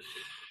there that,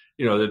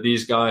 that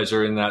these guys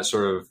are in that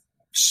sort of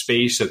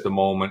space at the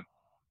moment,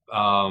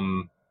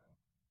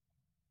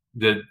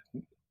 that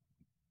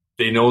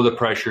they know the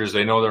pressures.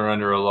 They know they're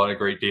under a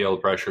great deal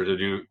of pressure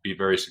to be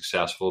very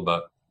successful.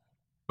 But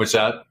what's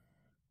that?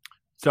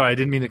 Sorry, I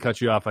didn't mean to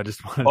cut you off. I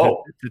just wanted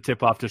to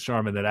tip off to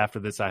Sharman that after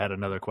this, I had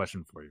another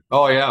question for you.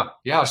 Oh, yeah.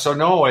 Yeah. So,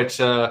 no, it's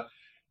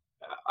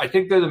I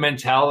think that the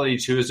mentality,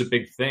 too, is a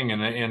big thing.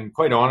 And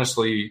quite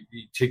honestly,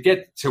 to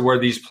get to where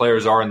these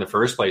players are in the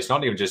first place,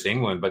 not even just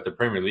England, but the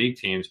Premier League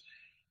teams,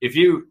 if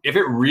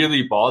it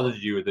really bothered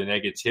you with the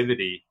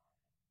negativity,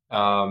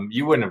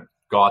 you wouldn't have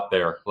got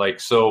there.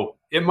 So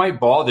it might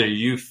bother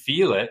you. You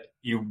feel it.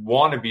 You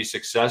want to be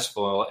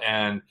successful.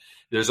 And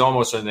there's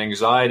almost an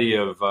anxiety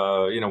of,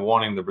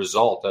 wanting the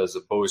result as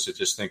opposed to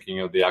just thinking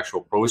of the actual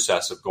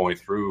process of going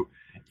through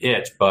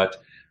it. But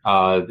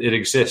it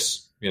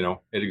exists, it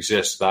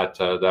exists.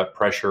 That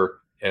pressure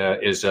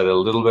is at a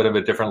little bit of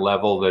a different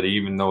level that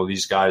even though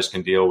these guys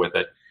can deal with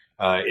it,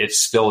 it's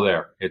still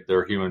there.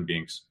 They're human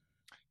beings.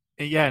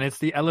 Yeah, and it's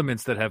the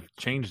elements that have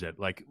changed it.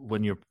 Like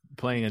when you're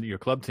playing at your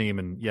club team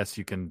and, yes,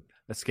 you can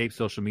escape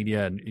social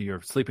media and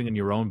you're sleeping in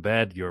your own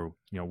bed, you're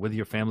with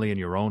your family in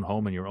your own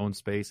home in your own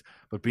space,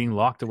 but being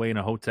locked away in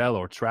a hotel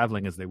or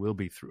traveling as they will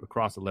be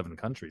across 11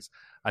 countries,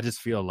 I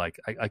just feel like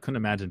I couldn't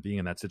imagine being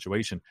in that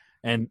situation.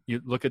 And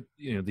you look at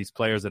these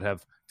players that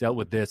have dealt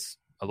with this.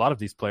 A lot of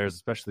these players,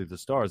 especially the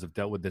stars, have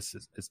dealt with this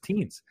as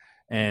teens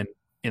and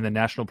in the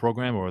national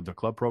program or the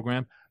club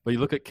program. But you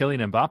look at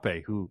Kylian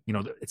Mbappe, who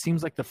it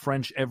seems like the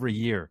French every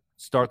year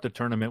start the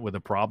tournament with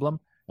a problem.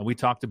 And we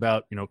talked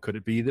about could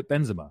it be that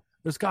Benzema?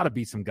 There's got to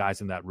be some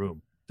guys in that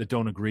room that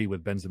don't agree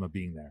with Benzema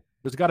being there.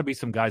 There's got to be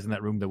some guys in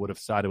that room that would have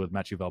sided with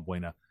Mathieu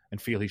Valbuena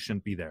and feel he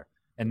shouldn't be there.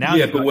 And now,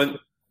 when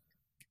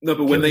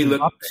they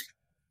look,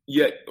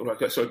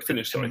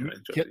 finish. Sorry,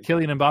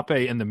 Kylian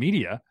Mbappe in the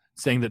media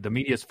saying that the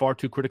media is far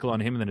too critical on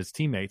him than his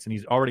teammates, and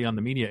he's already on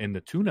the media in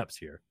the tune-ups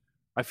here.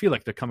 I feel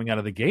like they're coming out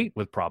of the gate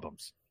with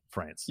problems.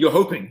 France. You're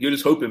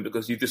just hoping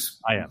because you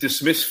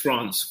dismiss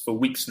France for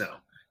weeks now.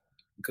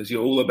 because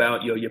you're all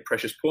about your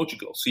precious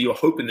Portugal. So you're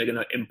hoping they're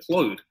going to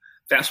implode.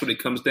 That's what it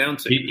comes down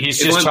to. He's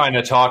just trying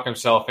to talk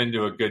himself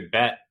into a good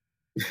bet.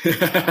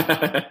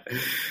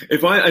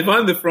 If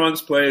I'm the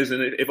France players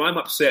and if I'm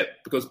upset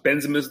because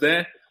Benzema's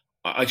there,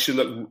 I should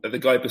look at the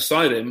guy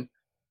beside him,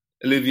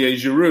 Olivier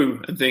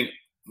Giroud, and think,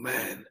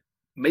 man,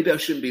 maybe I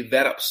shouldn't be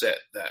that upset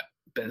that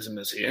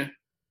Benzema's here.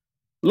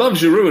 Love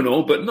Giroud and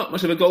all, but not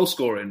much of a goal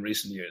scorer in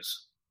recent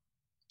years.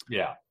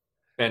 Yeah,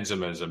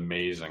 Benzema is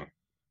amazing.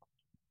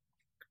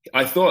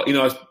 I thought,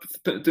 I was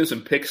doing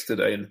some picks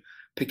today and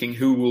picking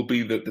who will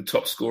be the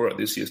top scorer at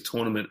this year's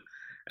tournament.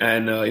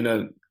 And,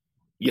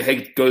 your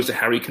head goes to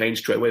Harry Kane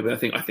straight away, but I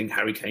think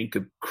Harry Kane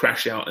could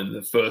crash out in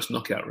the first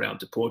knockout round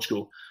to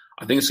Portugal.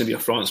 I think it's going to be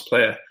a France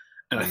player.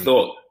 And I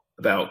thought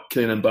about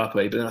Kylian Mbappe,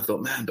 but then I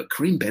thought, man, but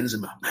Karim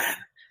Benzema, man,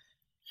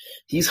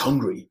 he's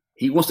hungry.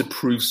 He wants to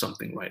prove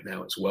something right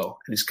now as well.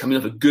 And he's coming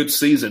off a good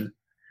season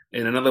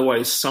in another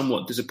way,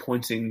 somewhat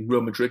disappointing Real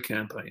Madrid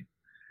campaign.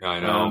 I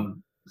know.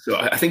 So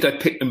I think I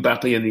picked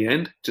Mbappe in the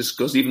end, just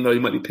because even though he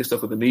might be pissed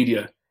off with the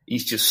media,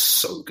 he's just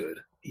so good.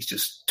 He's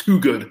just too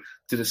good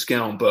to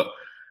discount. But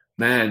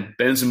man,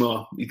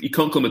 Benzema, you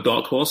can't call him a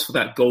dark horse for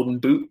that golden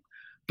boot,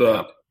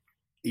 but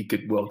he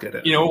could well get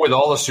it. With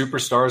all the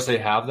superstars they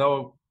have,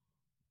 though,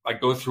 I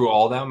go through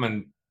all of them,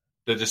 and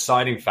the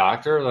deciding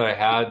factor that I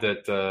had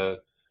that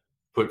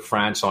put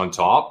France on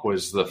top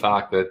was the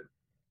fact that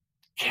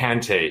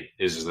Kante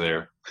is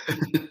there.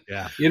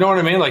 Yeah. You know what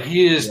I mean? Like,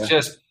 he's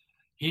just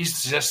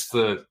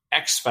the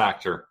X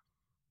factor.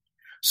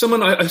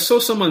 I saw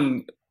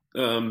someone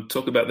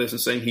talk about this and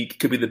saying he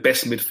could be the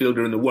best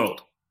midfielder in the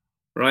world,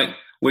 right?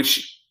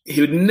 Which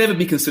he would never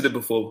be considered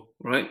before,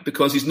 right?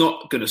 Because he's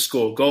not going to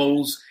score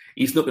goals.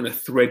 He's not going to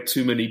thread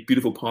too many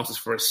beautiful passes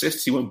for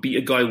assists. He won't beat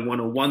a guy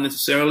one-on-one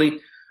necessarily.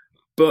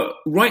 But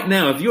right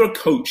now, if you're a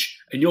coach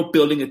and you're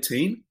building a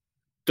team,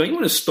 don't you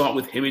want to start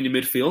with him in your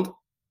midfield?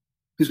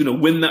 Who's going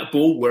to win that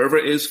ball wherever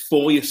it is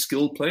for your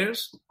skilled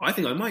players? I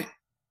think I might.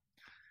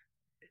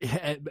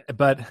 Yeah,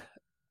 but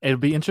it'll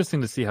be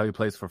interesting to see how he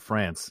plays for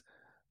France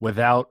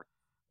without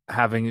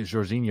having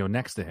Jorginho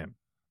next to him,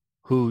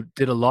 who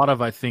did a lot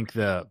of, I think,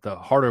 the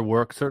harder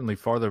work, certainly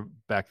farther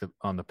back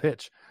on the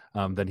pitch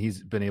than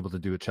he's been able to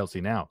do at Chelsea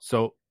now.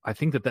 So I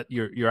think that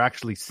you're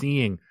actually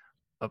seeing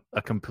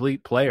a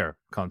complete player,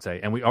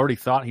 Conte, and we already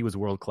thought he was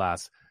world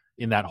class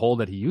in that hole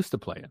that he used to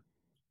play in.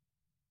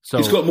 So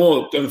he's got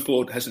more going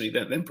forward, hasn't he?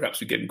 Than perhaps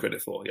we give him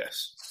credit for.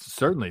 Yes,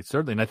 certainly,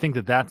 and I think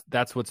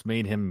that's what's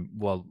made him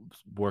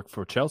work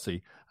for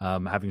Chelsea,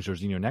 having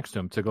Jorginho next to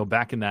him to go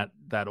back in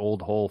that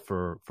old hole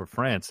for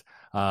France.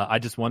 I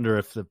just wonder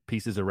if the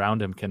pieces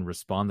around him can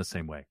respond the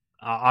same way.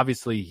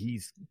 Obviously,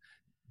 he's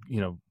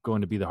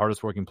going to be the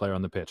hardest working player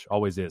on the pitch,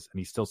 always is, and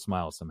he still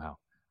smiles somehow.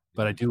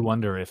 But I do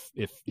wonder if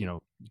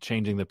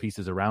changing the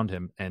pieces around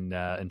him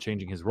and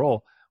changing his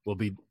role will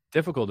be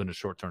difficult in a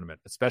short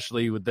tournament,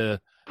 especially with the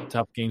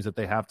tough games that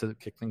they have to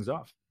kick things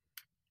off.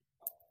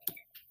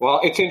 Well,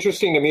 it's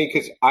interesting to me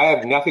because I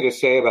have nothing to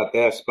say about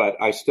this, but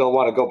I still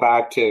want to go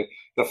back to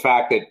the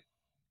fact that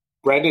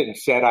Brendan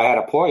said I had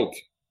a point.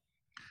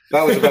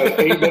 That was about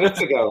 8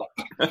 minutes ago.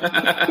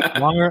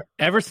 Wonger,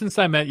 ever since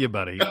I met you,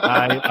 buddy,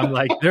 I'm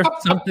like, there's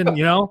something,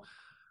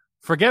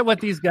 forget what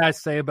these guys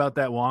say about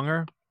that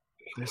Wonger.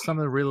 There's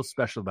something real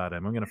special about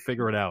him. I'm going to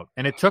figure it out.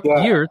 And it took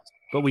years,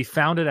 but we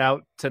found it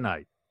out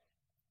tonight.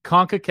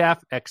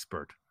 CONCACAF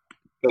expert.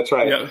 That's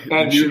right. Yeah,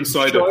 and new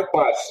insider.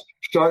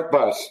 Short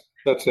bus.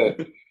 That's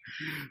it.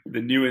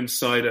 The new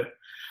insider.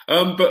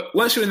 But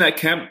once you're in that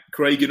camp,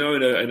 Craig, in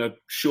a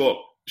short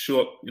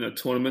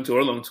tournament or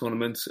a long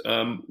tournament,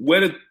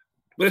 where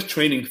does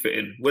training fit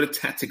in? Where do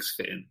tactics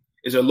fit in?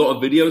 Is there a lot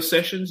of video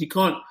sessions?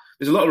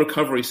 There's a lot of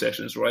recovery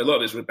sessions, right? A lot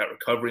of it's about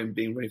recovery and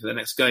being ready for the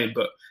next game.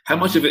 But how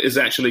much of it is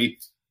actually,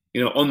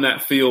 on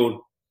that field,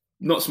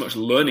 not so much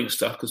learning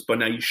stuff, because by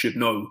now you should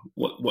know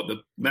what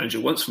the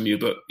manager wants from you,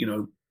 but,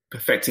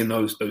 perfecting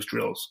those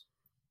drills.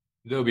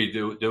 They'll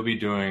be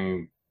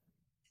doing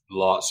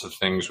lots of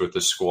things with the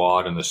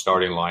squad and the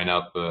starting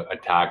lineup,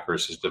 attack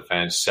versus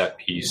defense, set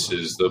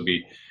pieces.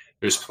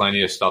 There's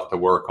plenty of stuff to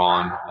work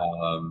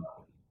on.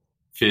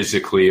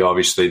 Physically,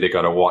 obviously, they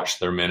got to watch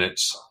their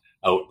minutes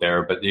out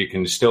there, but you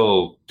can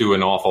still do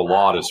an awful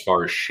lot as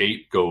far as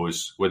shape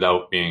goes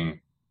without being,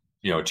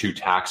 too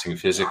taxing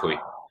physically.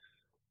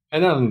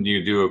 And then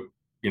you do,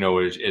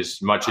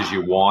 as much as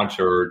you want,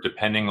 or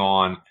depending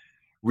on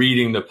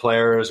reading the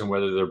players and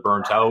whether they're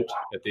burnt out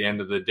at the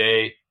end of the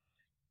day.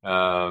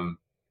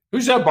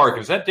 Who's that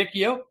barking? Is that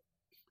Dickie out?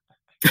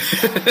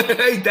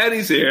 Hey,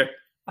 Daddy's here.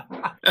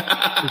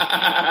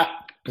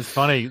 It's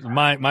funny.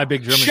 My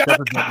big German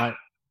shepherd's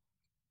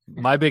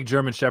my big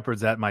German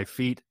shepherd's at my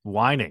feet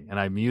whining, and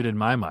I muted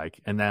my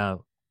mic. And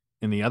now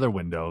in the other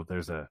window,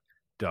 there's a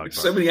dog. There's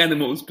so many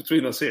animals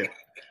between us here.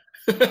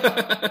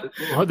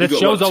 Well, this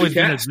show's always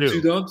been a zoo.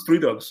 2 dogs, 3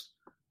 dogs.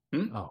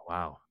 Oh,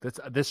 wow.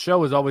 This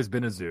show has always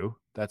been a zoo.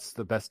 That's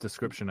the best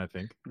description, I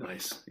think.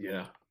 Nice,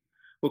 yeah.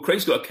 Well,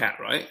 Craig's got a cat,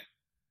 right?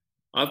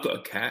 I've got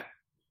a cat.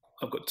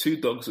 I've got 2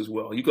 dogs as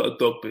well. You got a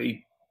dog,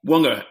 B.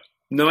 Wonger,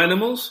 no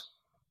animals?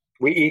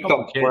 We eat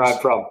them kids. where I'm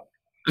from.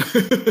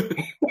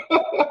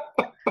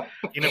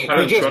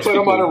 I We just put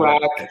them on a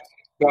rack.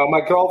 No,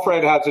 my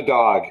girlfriend has a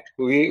dog.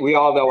 We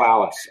all know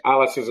Alice.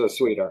 Alice is a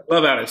sweetheart.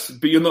 Love Alice,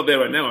 but you're not there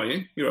right now, are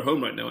you? You're at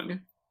home right now, aren't you?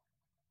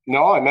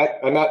 No, I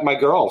met my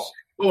girls.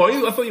 Oh, are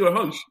you? I thought you were at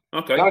home.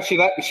 Okay. No, she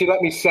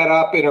let me set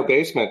up in her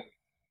basement.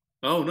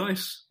 Oh,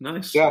 nice.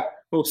 Yeah.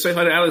 Well, say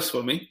hi to Alice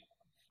for me.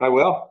 I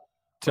will.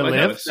 To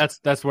live?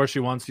 That's where she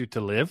wants you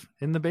to live,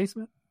 in the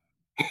basement?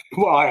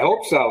 Well, I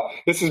hope so.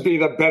 This would be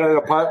the better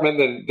apartment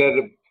than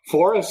the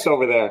forest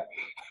over there.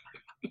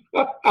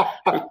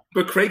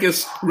 But Craig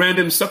has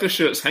random sucker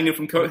shirts hanging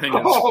from coat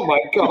hangers. Oh, my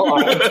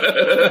God.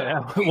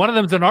 Yeah. One of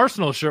them's an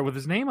Arsenal shirt with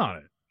his name on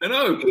it. I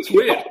know. It's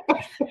weird.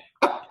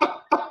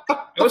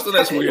 I also thought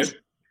that's weird.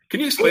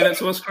 Can you explain that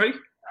to us, Craig? Do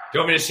you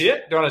want me to see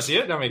it? Do you want to see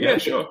it? Yeah,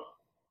 sure.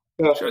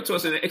 Show it to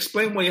us and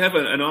explain why you have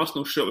an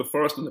Arsenal shirt with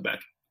Forest on the back.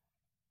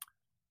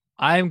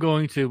 I'm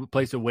going to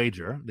place a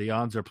wager. The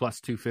odds are plus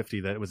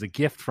 250 that it was a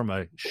gift from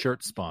a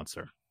shirt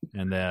sponsor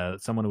and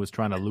someone who was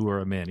trying to lure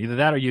him in. Either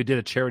that or you did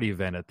a charity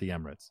event at the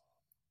Emirates.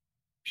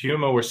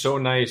 Puma were so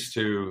nice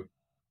to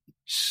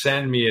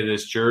send me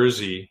this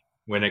jersey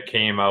when it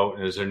came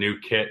out as a new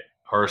kit,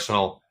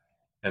 Arsenal,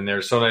 and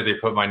they're so nice they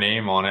put my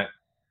name on it.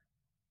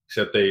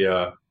 Except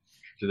they're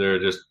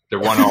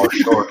 1 hour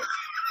short.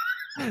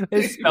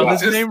 They spelled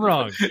his name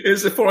wrong.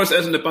 It's the forest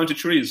as in a bunch of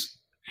trees.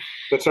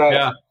 That's right.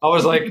 Yeah, I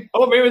was like,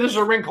 oh, maybe there's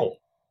a wrinkle.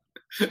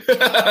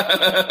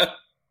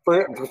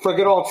 For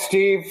good old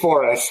Steve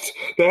Forrest.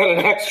 They had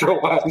an extra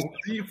one.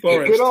 Steve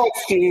Forrest. Good old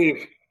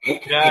Steve.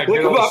 Yeah,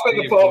 Look him up in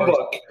the phone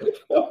book.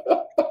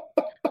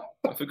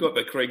 I forgot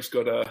that Craig's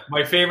got a...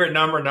 My favorite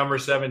number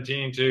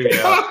 17, too,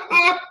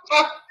 yeah.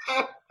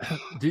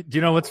 Do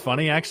you know what's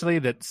funny, actually?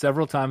 That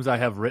several times I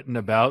have written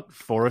about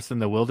Forest in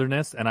the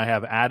Wilderness, and I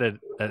have added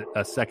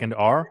a second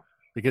R,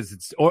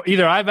 because or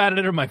either I've added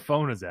it or my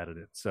phone has added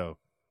it, so...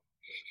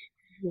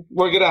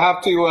 We're going to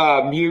have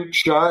to mute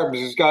Sharms.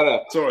 He's got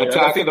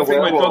attacking the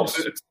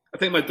werewolves. I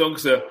think my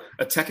dog's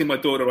attacking my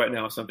daughter right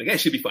now or something. Yeah,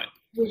 she'll be fine.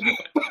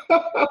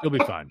 He'll be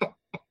fine.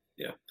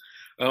 Yeah.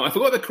 I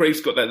forgot that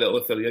Craig's got that little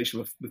affiliation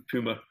with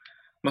Puma.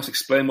 Must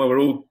explain why we're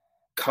all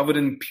covered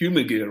in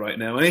Puma gear right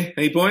now, eh?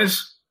 Hey,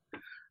 boys?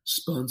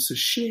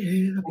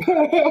 Sponsorship.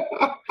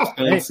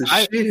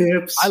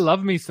 Sponsorships. I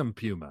love me some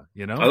Puma,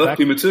 you know? I love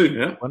Puma too,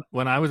 yeah.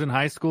 When I was in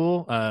high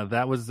school,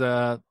 that was...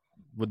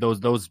 with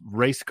those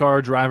race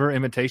car driver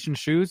imitation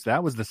shoes,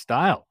 that was the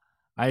style.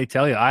 I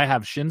tell you, I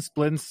have shin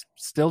splints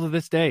still to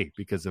this day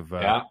because of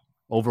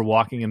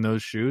overwalking in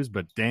those shoes.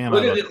 But damn,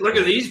 look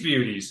at these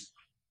beauties.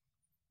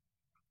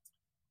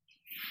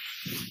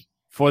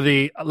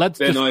 Let's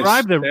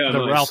describe the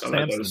Ralph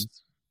Sampsons. Like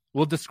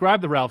we'll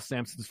describe the Ralph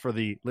Sampsons for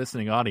the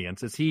listening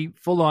audience. Is he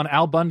full on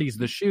Al Bundy's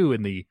the shoe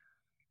in the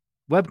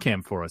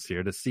webcam for us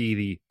here to see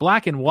the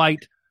black and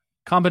white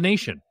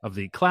combination of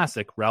the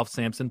classic Ralph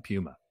Sampson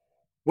Puma?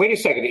 Wait a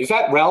second. Is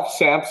that Ralph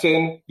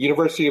Sampson,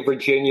 University of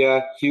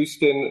Virginia,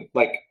 Houston,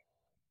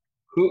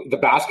 who the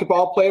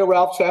basketball player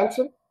Ralph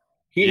Sampson?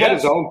 He had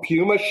his own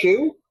Puma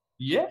shoe?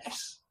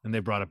 Yes. And they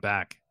brought it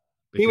back.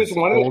 He was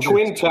one of the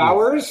Twin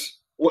Towers?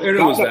 What era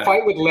got was in a that?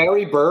 fight with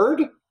Larry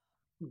Bird?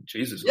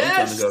 Jesus, a long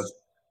time ago.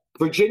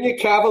 Virginia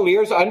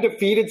Cavaliers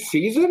undefeated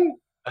season?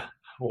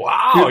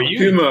 Wow.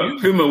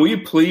 Puma, will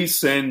you please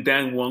send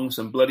Dan Wong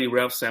some bloody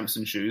Ralph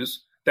Sampson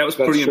shoes? That was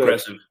pretty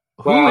impressive.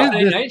 Wow. Who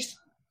is this? Nice.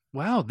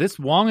 Wow, this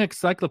Wong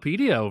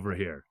encyclopedia over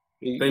here.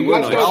 They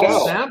were nice.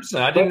 Ralph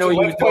Sampson. I didn't know you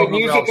were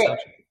talking about Ralph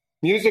Sampson.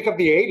 Music of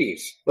the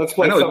 80s. Let's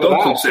play some of don't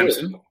that. call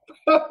Sampson.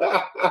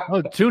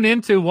 Tune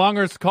into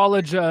Wonger's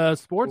college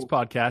sports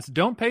podcast.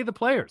 Don't pay the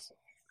players.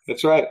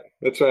 That's right.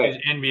 He's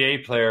an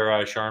NBA player,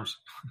 Sharms.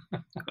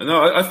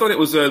 No, I thought it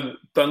was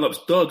Dunlop's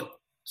Doug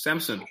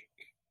Sampson.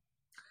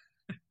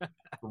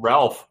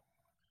 Ralph.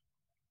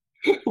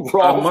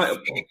 My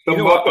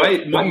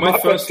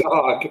first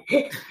dog.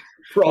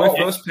 My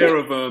first pair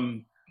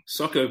of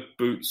soccer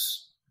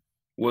boots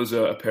was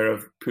a pair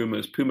of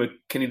Pumas, Puma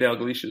Kenny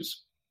Dalglishas.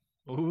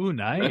 Ooh,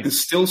 nice. I can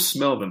still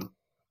smell them.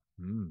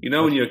 You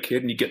know when you're a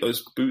kid and you get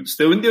those boots?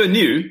 They were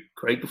new,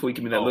 Craig, before you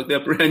give me that look.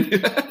 They're brand new.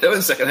 They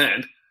were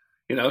secondhand.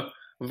 You know,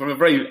 I'm from a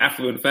very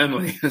affluent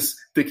family, as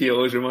Dickie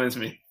always reminds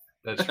me.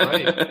 That's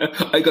right.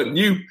 I got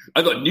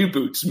new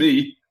boots,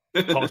 me.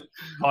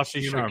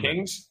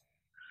 Kings?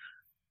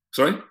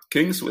 Sorry?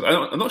 Kings?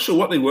 I'm not sure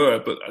what they were,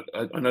 but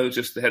I know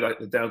just they had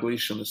the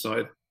Dalglish on the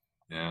side.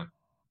 Yeah.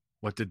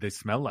 What did they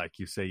smell like?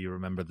 You say you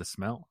remember the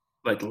smell.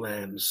 Like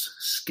lamb's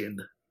skin.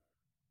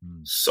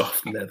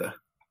 Soft leather.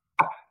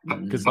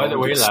 By the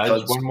way,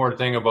 lads, one more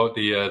thing about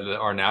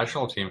our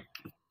national team.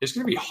 It's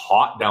going to be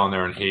hot down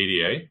there in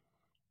Haiti, eh?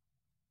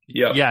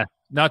 Yeah. Yeah.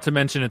 Not to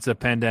mention it's a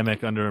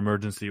pandemic under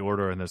emergency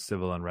order and there's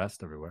civil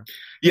unrest everywhere.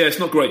 Yeah, it's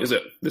not great, is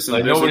it?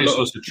 Nobody's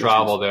supposed to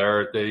travel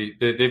there.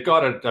 They've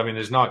got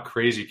there's not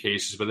crazy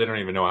cases, but they don't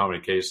even know how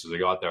many cases they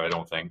got there, I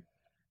don't think.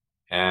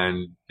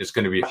 And it's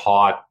going to be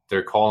hot.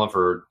 They're calling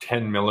for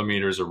 10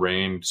 millimeters of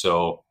rain.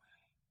 So,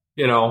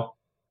 you know,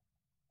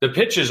 the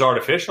pitch is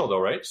artificial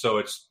though, right? So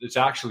it's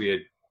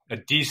actually a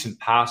decent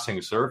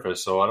passing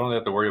surface, so I don't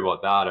have to worry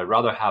about that. I'd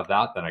rather have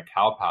that than a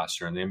cow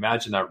pasture. And they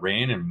imagine that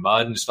rain and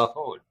mud and stuff.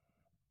 Oh,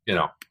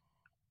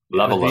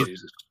 level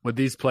with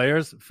these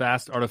players,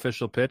 fast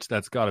artificial pitch,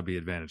 that's got to be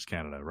Advantage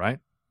Canada, right?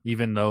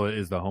 Even though it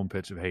is the home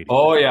pitch of Haiti.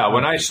 Oh yeah,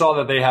 when I saw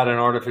that they had an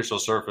artificial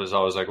surface, I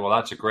was like, well,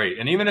 that's great.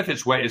 And even if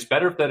it's wet, it's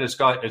better that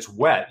it's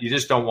wet. You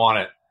just don't want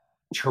it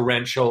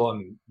torrential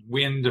and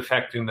wind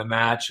affecting the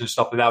match and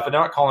stuff like that. But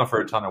they're not calling for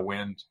a ton of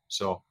wind,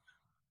 so.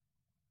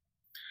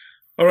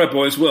 All right,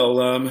 boys.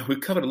 Well, we've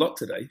covered a lot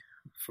today,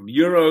 from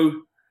Euro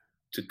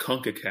to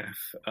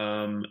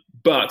CONCACAF.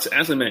 But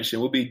as I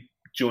mentioned, we'll be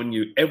joining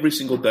you every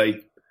single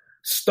day,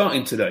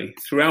 starting today,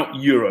 throughout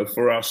Euro,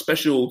 for our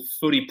special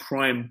Footy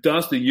Prime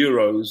Does the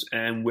Euros.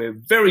 And we're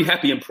very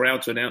happy and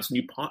proud to announce a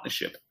new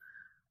partnership.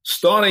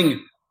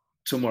 Starting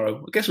tomorrow,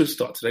 I guess we'll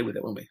start today with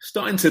it, won't we?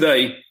 Starting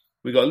today,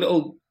 we got a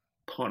little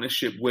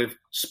partnership with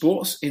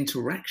Sports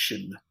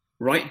Interaction.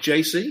 Right,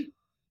 JC?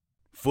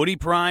 Footy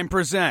Prime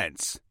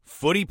presents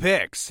Footy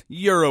Picks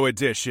Euro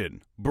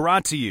Edition,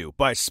 brought to you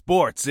by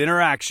Sports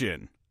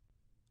Interaction.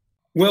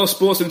 Well,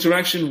 Sports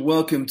Interaction,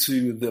 welcome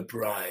to the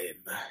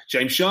Prime.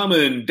 James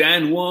Sharman,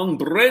 Dan Wong,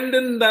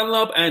 Brendan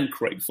Dunlop, and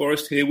Craig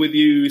Forrest here with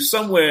you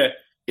somewhere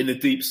in the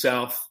deep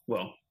south.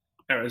 Well,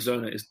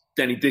 Arizona is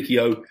Danny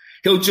Dickio.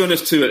 He'll join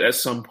us too at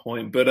some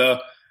point.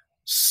 But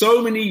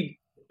so many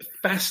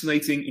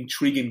fascinating,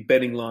 intriguing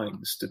betting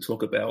lines to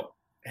talk about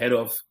ahead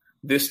of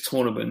this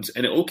tournament.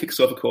 And it all kicks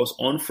off, of course,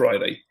 on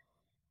Friday.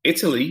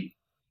 Italy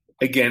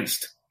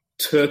against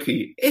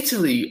Turkey.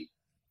 Italy,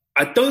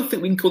 I don't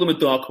think we can call them a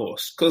dark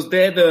horse because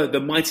they're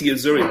the mighty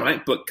Azzurri,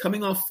 right? But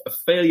coming off a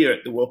failure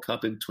at the World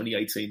Cup in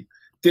 2018,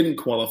 didn't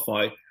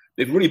qualify.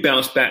 They've really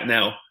bounced back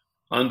now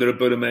under the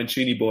Roberto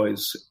Mancini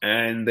boys,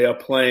 and they are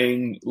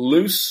playing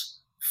loose,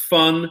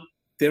 fun,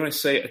 dare I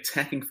say,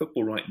 attacking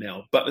football right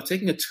now. But they're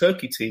taking a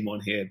Turkey team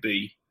on here,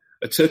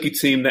 a Turkey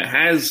team that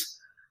has,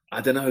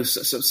 I don't know,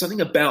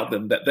 something about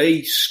them that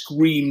they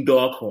scream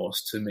dark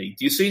horse to me.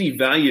 Do you see any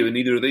value in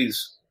either of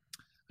these?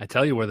 I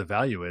tell you where the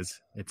value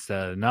is. It's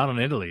not on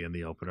Italy in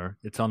the opener.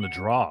 It's on the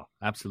draw,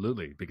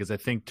 absolutely, because I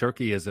think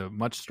Turkey is a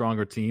much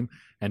stronger team.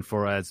 And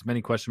for as many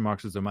question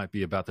marks as there might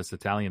be about this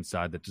Italian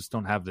side that just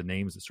don't have the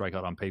names that strike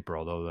out on paper,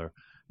 although they're,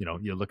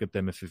 you look at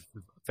them, if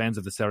fans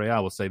of the Serie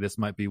A will say this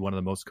might be one of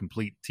the most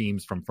complete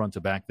teams from front to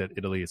back that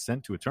Italy has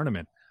sent to a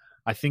tournament.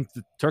 I think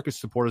the Turkish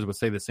supporters would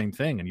say the same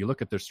thing. And you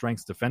look at their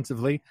strengths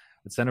defensively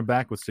at center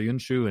back with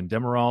Soyuncu and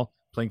Demiral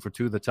playing for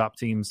two of the top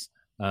teams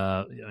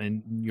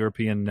in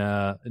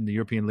the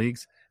European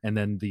leagues, and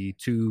then the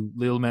two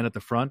little men at the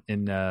front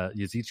in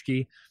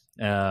Yazicki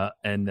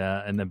and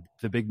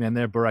the big man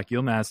there, Burak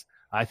Yilmaz.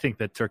 I think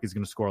that Turkey's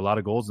going to score a lot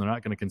of goals, and they're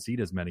not going to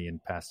concede as many in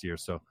past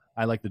years. So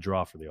I like the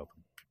draw for the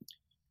Open.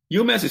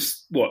 Yilmaz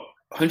is,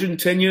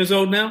 110 years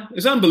old now?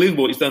 It's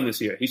unbelievable what he's done this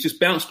year. He's just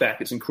bounced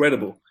back. It's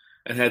incredible.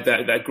 And had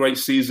that great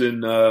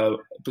season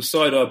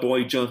beside our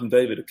boy Jonathan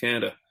David of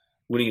Canada,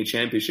 winning a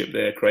championship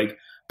there, Craig.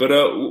 But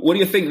what do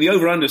you think? The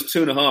over-under is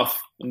 2.5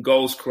 on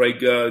goals,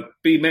 Craig.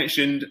 B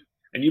mentioned,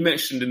 and you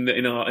mentioned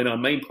in our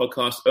main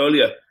podcast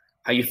earlier,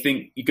 how you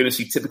think you're going to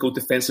see typical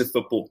defensive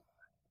football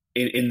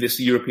in this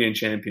European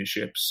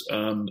Championships.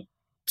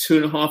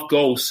 2.5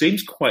 goals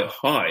seems quite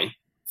high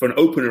for an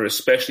opener,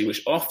 especially,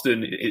 which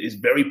often is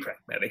very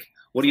pragmatic.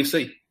 What do you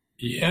see?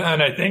 Yeah,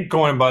 and I think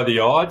going by the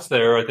odds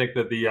there, I think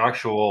that the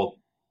actual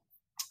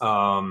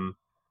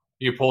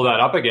you pull that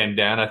up again,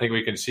 Dan. I think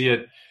we can see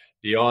it.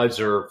 The odds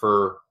are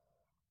for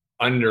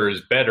under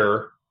is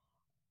better.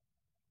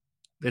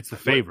 It's the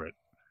favorite.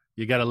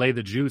 You got to lay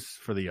the juice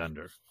for the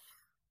under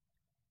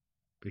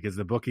because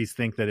the bookies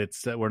think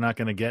that we're not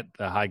going to get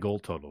a high goal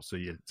total. So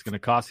it's going to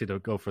cost you to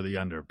go for the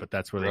under, but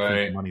that's where they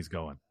think the money's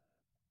going.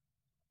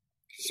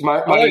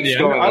 Smart I money.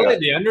 I like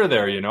the under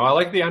there. I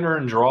like the under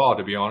and draw,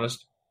 to be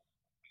honest.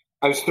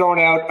 I was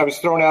throwing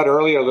out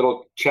earlier a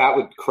little chat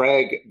with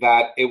Craig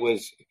that it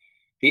was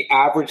the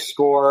average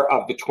score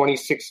of the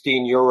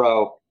 2016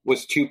 Euro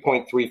was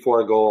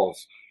 2.34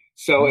 goals.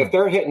 So if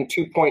they're hitting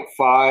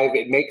 2.5,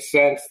 it makes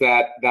sense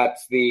that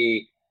that's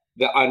the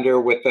under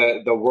with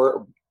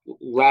the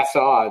less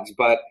odds.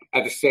 But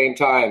at the same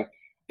time,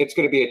 it's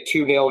going to be a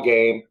 2-0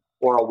 game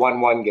or a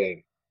 1-1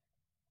 game.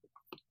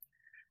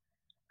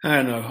 I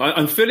don't know.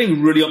 I'm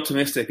feeling really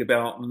optimistic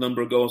about the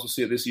number of goals we'll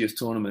see at this year's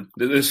tournament.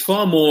 There's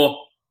far more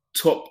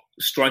top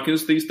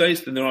strikers these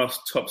days than there are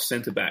top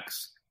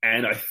centre-backs.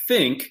 And I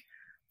think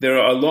there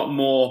are a lot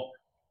more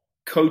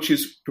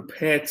coaches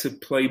prepared to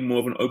play more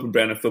of an open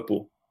brand of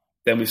football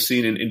than we've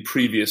seen in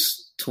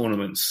previous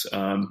tournaments.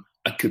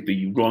 I could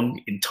be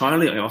wrong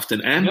entirely. I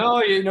often am.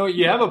 No,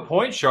 you have a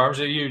point, Sharms,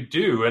 that you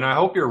do. And I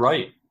hope you're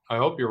right.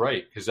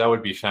 Because that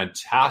would be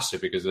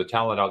fantastic because the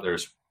talent out there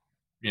is,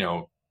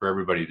 for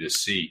everybody to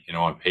see,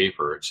 on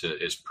paper,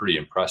 it's pretty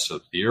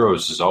impressive. The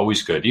Euros is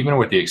always good. Even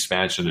with the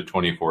expansion to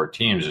 24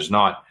 teams, there's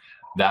not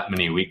that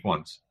many weak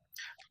ones.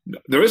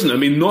 There isn't. I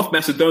mean, North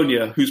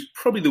Macedonia, who's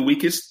probably the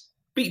weakest,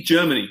 beat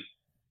Germany,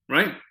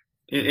 right?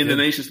 In the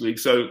Nations League.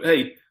 So,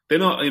 hey, they're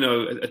not,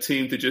 a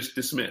team to just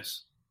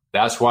dismiss.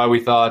 That's why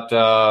we thought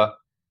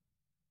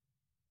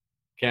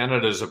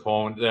Canada's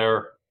opponent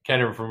there.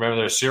 Can't even remember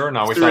their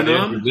Suriname. We thought they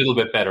would be a little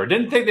bit better.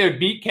 Didn't think they would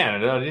beat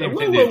Canada. I didn't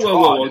think they'd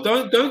whoa.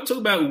 Don't talk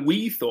about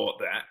we thought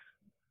that.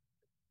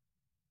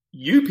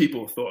 You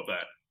people thought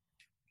that.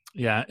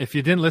 Yeah, if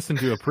you didn't listen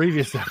to a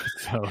previous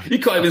episode. You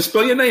can't even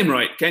spell your name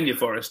right, can you,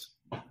 Forrest?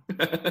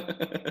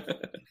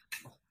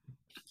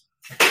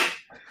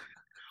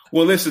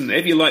 Well, listen,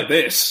 if you like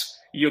this,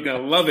 you're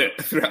going to love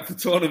it throughout the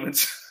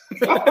tournament.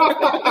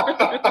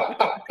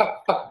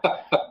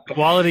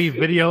 Quality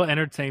video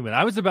entertainment.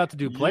 I was about to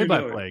do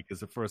play-by-play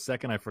because for a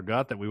second I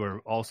forgot that we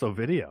were also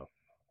video.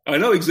 I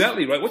know,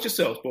 exactly, right? Watch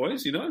yourselves,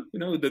 boys. You know,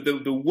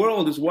 the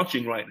world is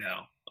watching right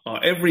now.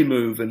 Our every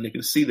move, and you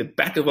can see the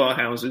back of our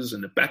houses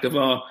and the back of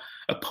our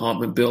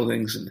apartment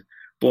buildings. And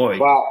boy,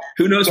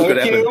 who knows what could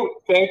happen?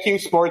 Thank you,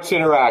 Sports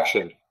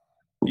Interaction.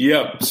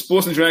 Yeah,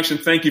 Sports Interaction,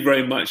 thank you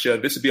very much.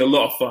 This would be a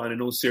lot of fun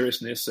in all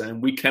seriousness,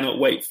 and we cannot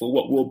wait for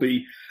what will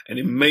be an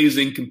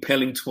amazing,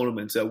 compelling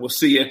tournament. We'll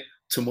see you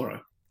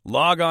tomorrow.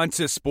 Log on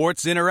to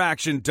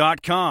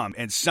sportsinteraction.com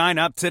and sign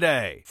up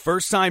today.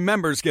 First-time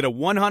members get a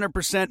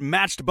 100%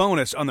 matched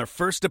bonus on their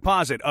first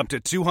deposit up to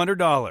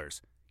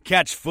 $200.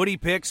 Catch Footy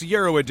Picks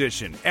Euro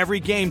Edition every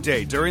game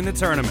day during the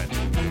tournament.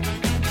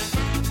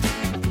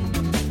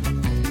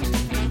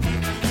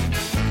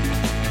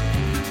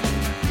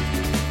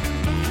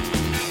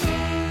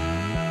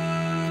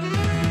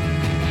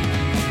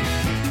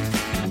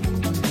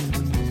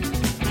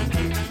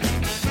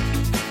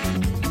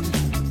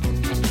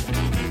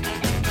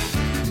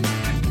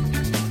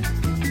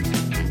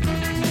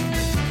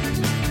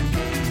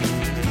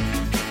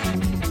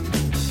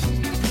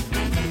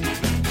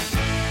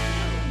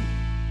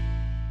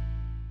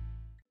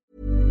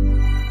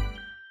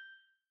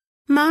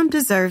 Mom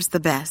deserves the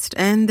best,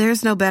 and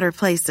there's no better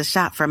place to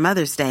shop for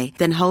Mother's Day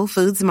than Whole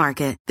Foods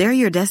Market. They're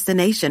your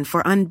destination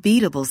for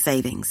unbeatable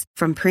savings,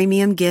 from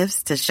premium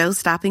gifts to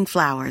show-stopping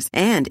flowers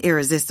and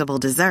irresistible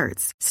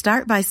desserts.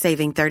 Start by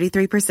saving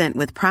 33%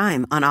 with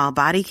Prime on all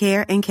body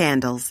care and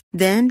candles.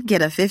 Then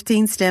get a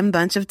 15-stem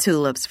bunch of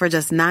tulips for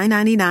just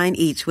 $9.99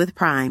 each with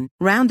Prime.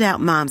 Round out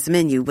Mom's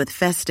menu with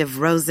festive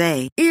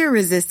rosé,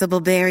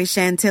 irresistible berry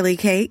chantilly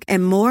cake,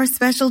 and more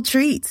special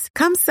treats.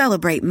 Come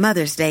celebrate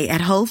Mother's Day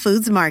at Whole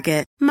Foods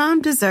Market.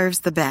 Mom deserves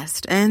the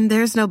best, and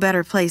there's no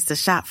better place to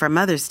shop for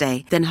Mother's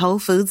Day than Whole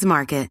Foods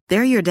Market.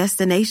 They're your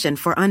destination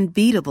for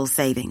unbeatable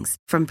savings,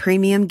 from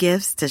premium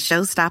gifts to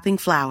show-stopping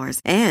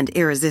flowers and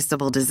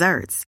irresistible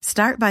desserts.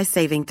 Start by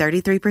saving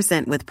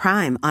 33% with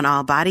Prime on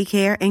all body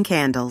care and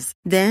candles.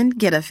 Then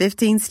get a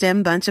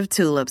 15-stem bunch of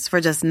tulips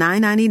for just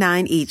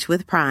 $9.99 each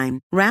with Prime.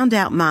 Round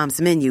out Mom's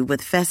menu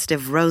with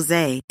festive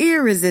rosé,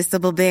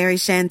 irresistible berry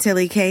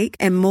chantilly cake,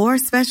 and more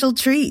special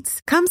treats.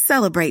 Come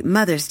celebrate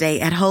Mother's Day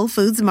at Whole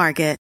Foods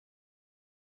Market.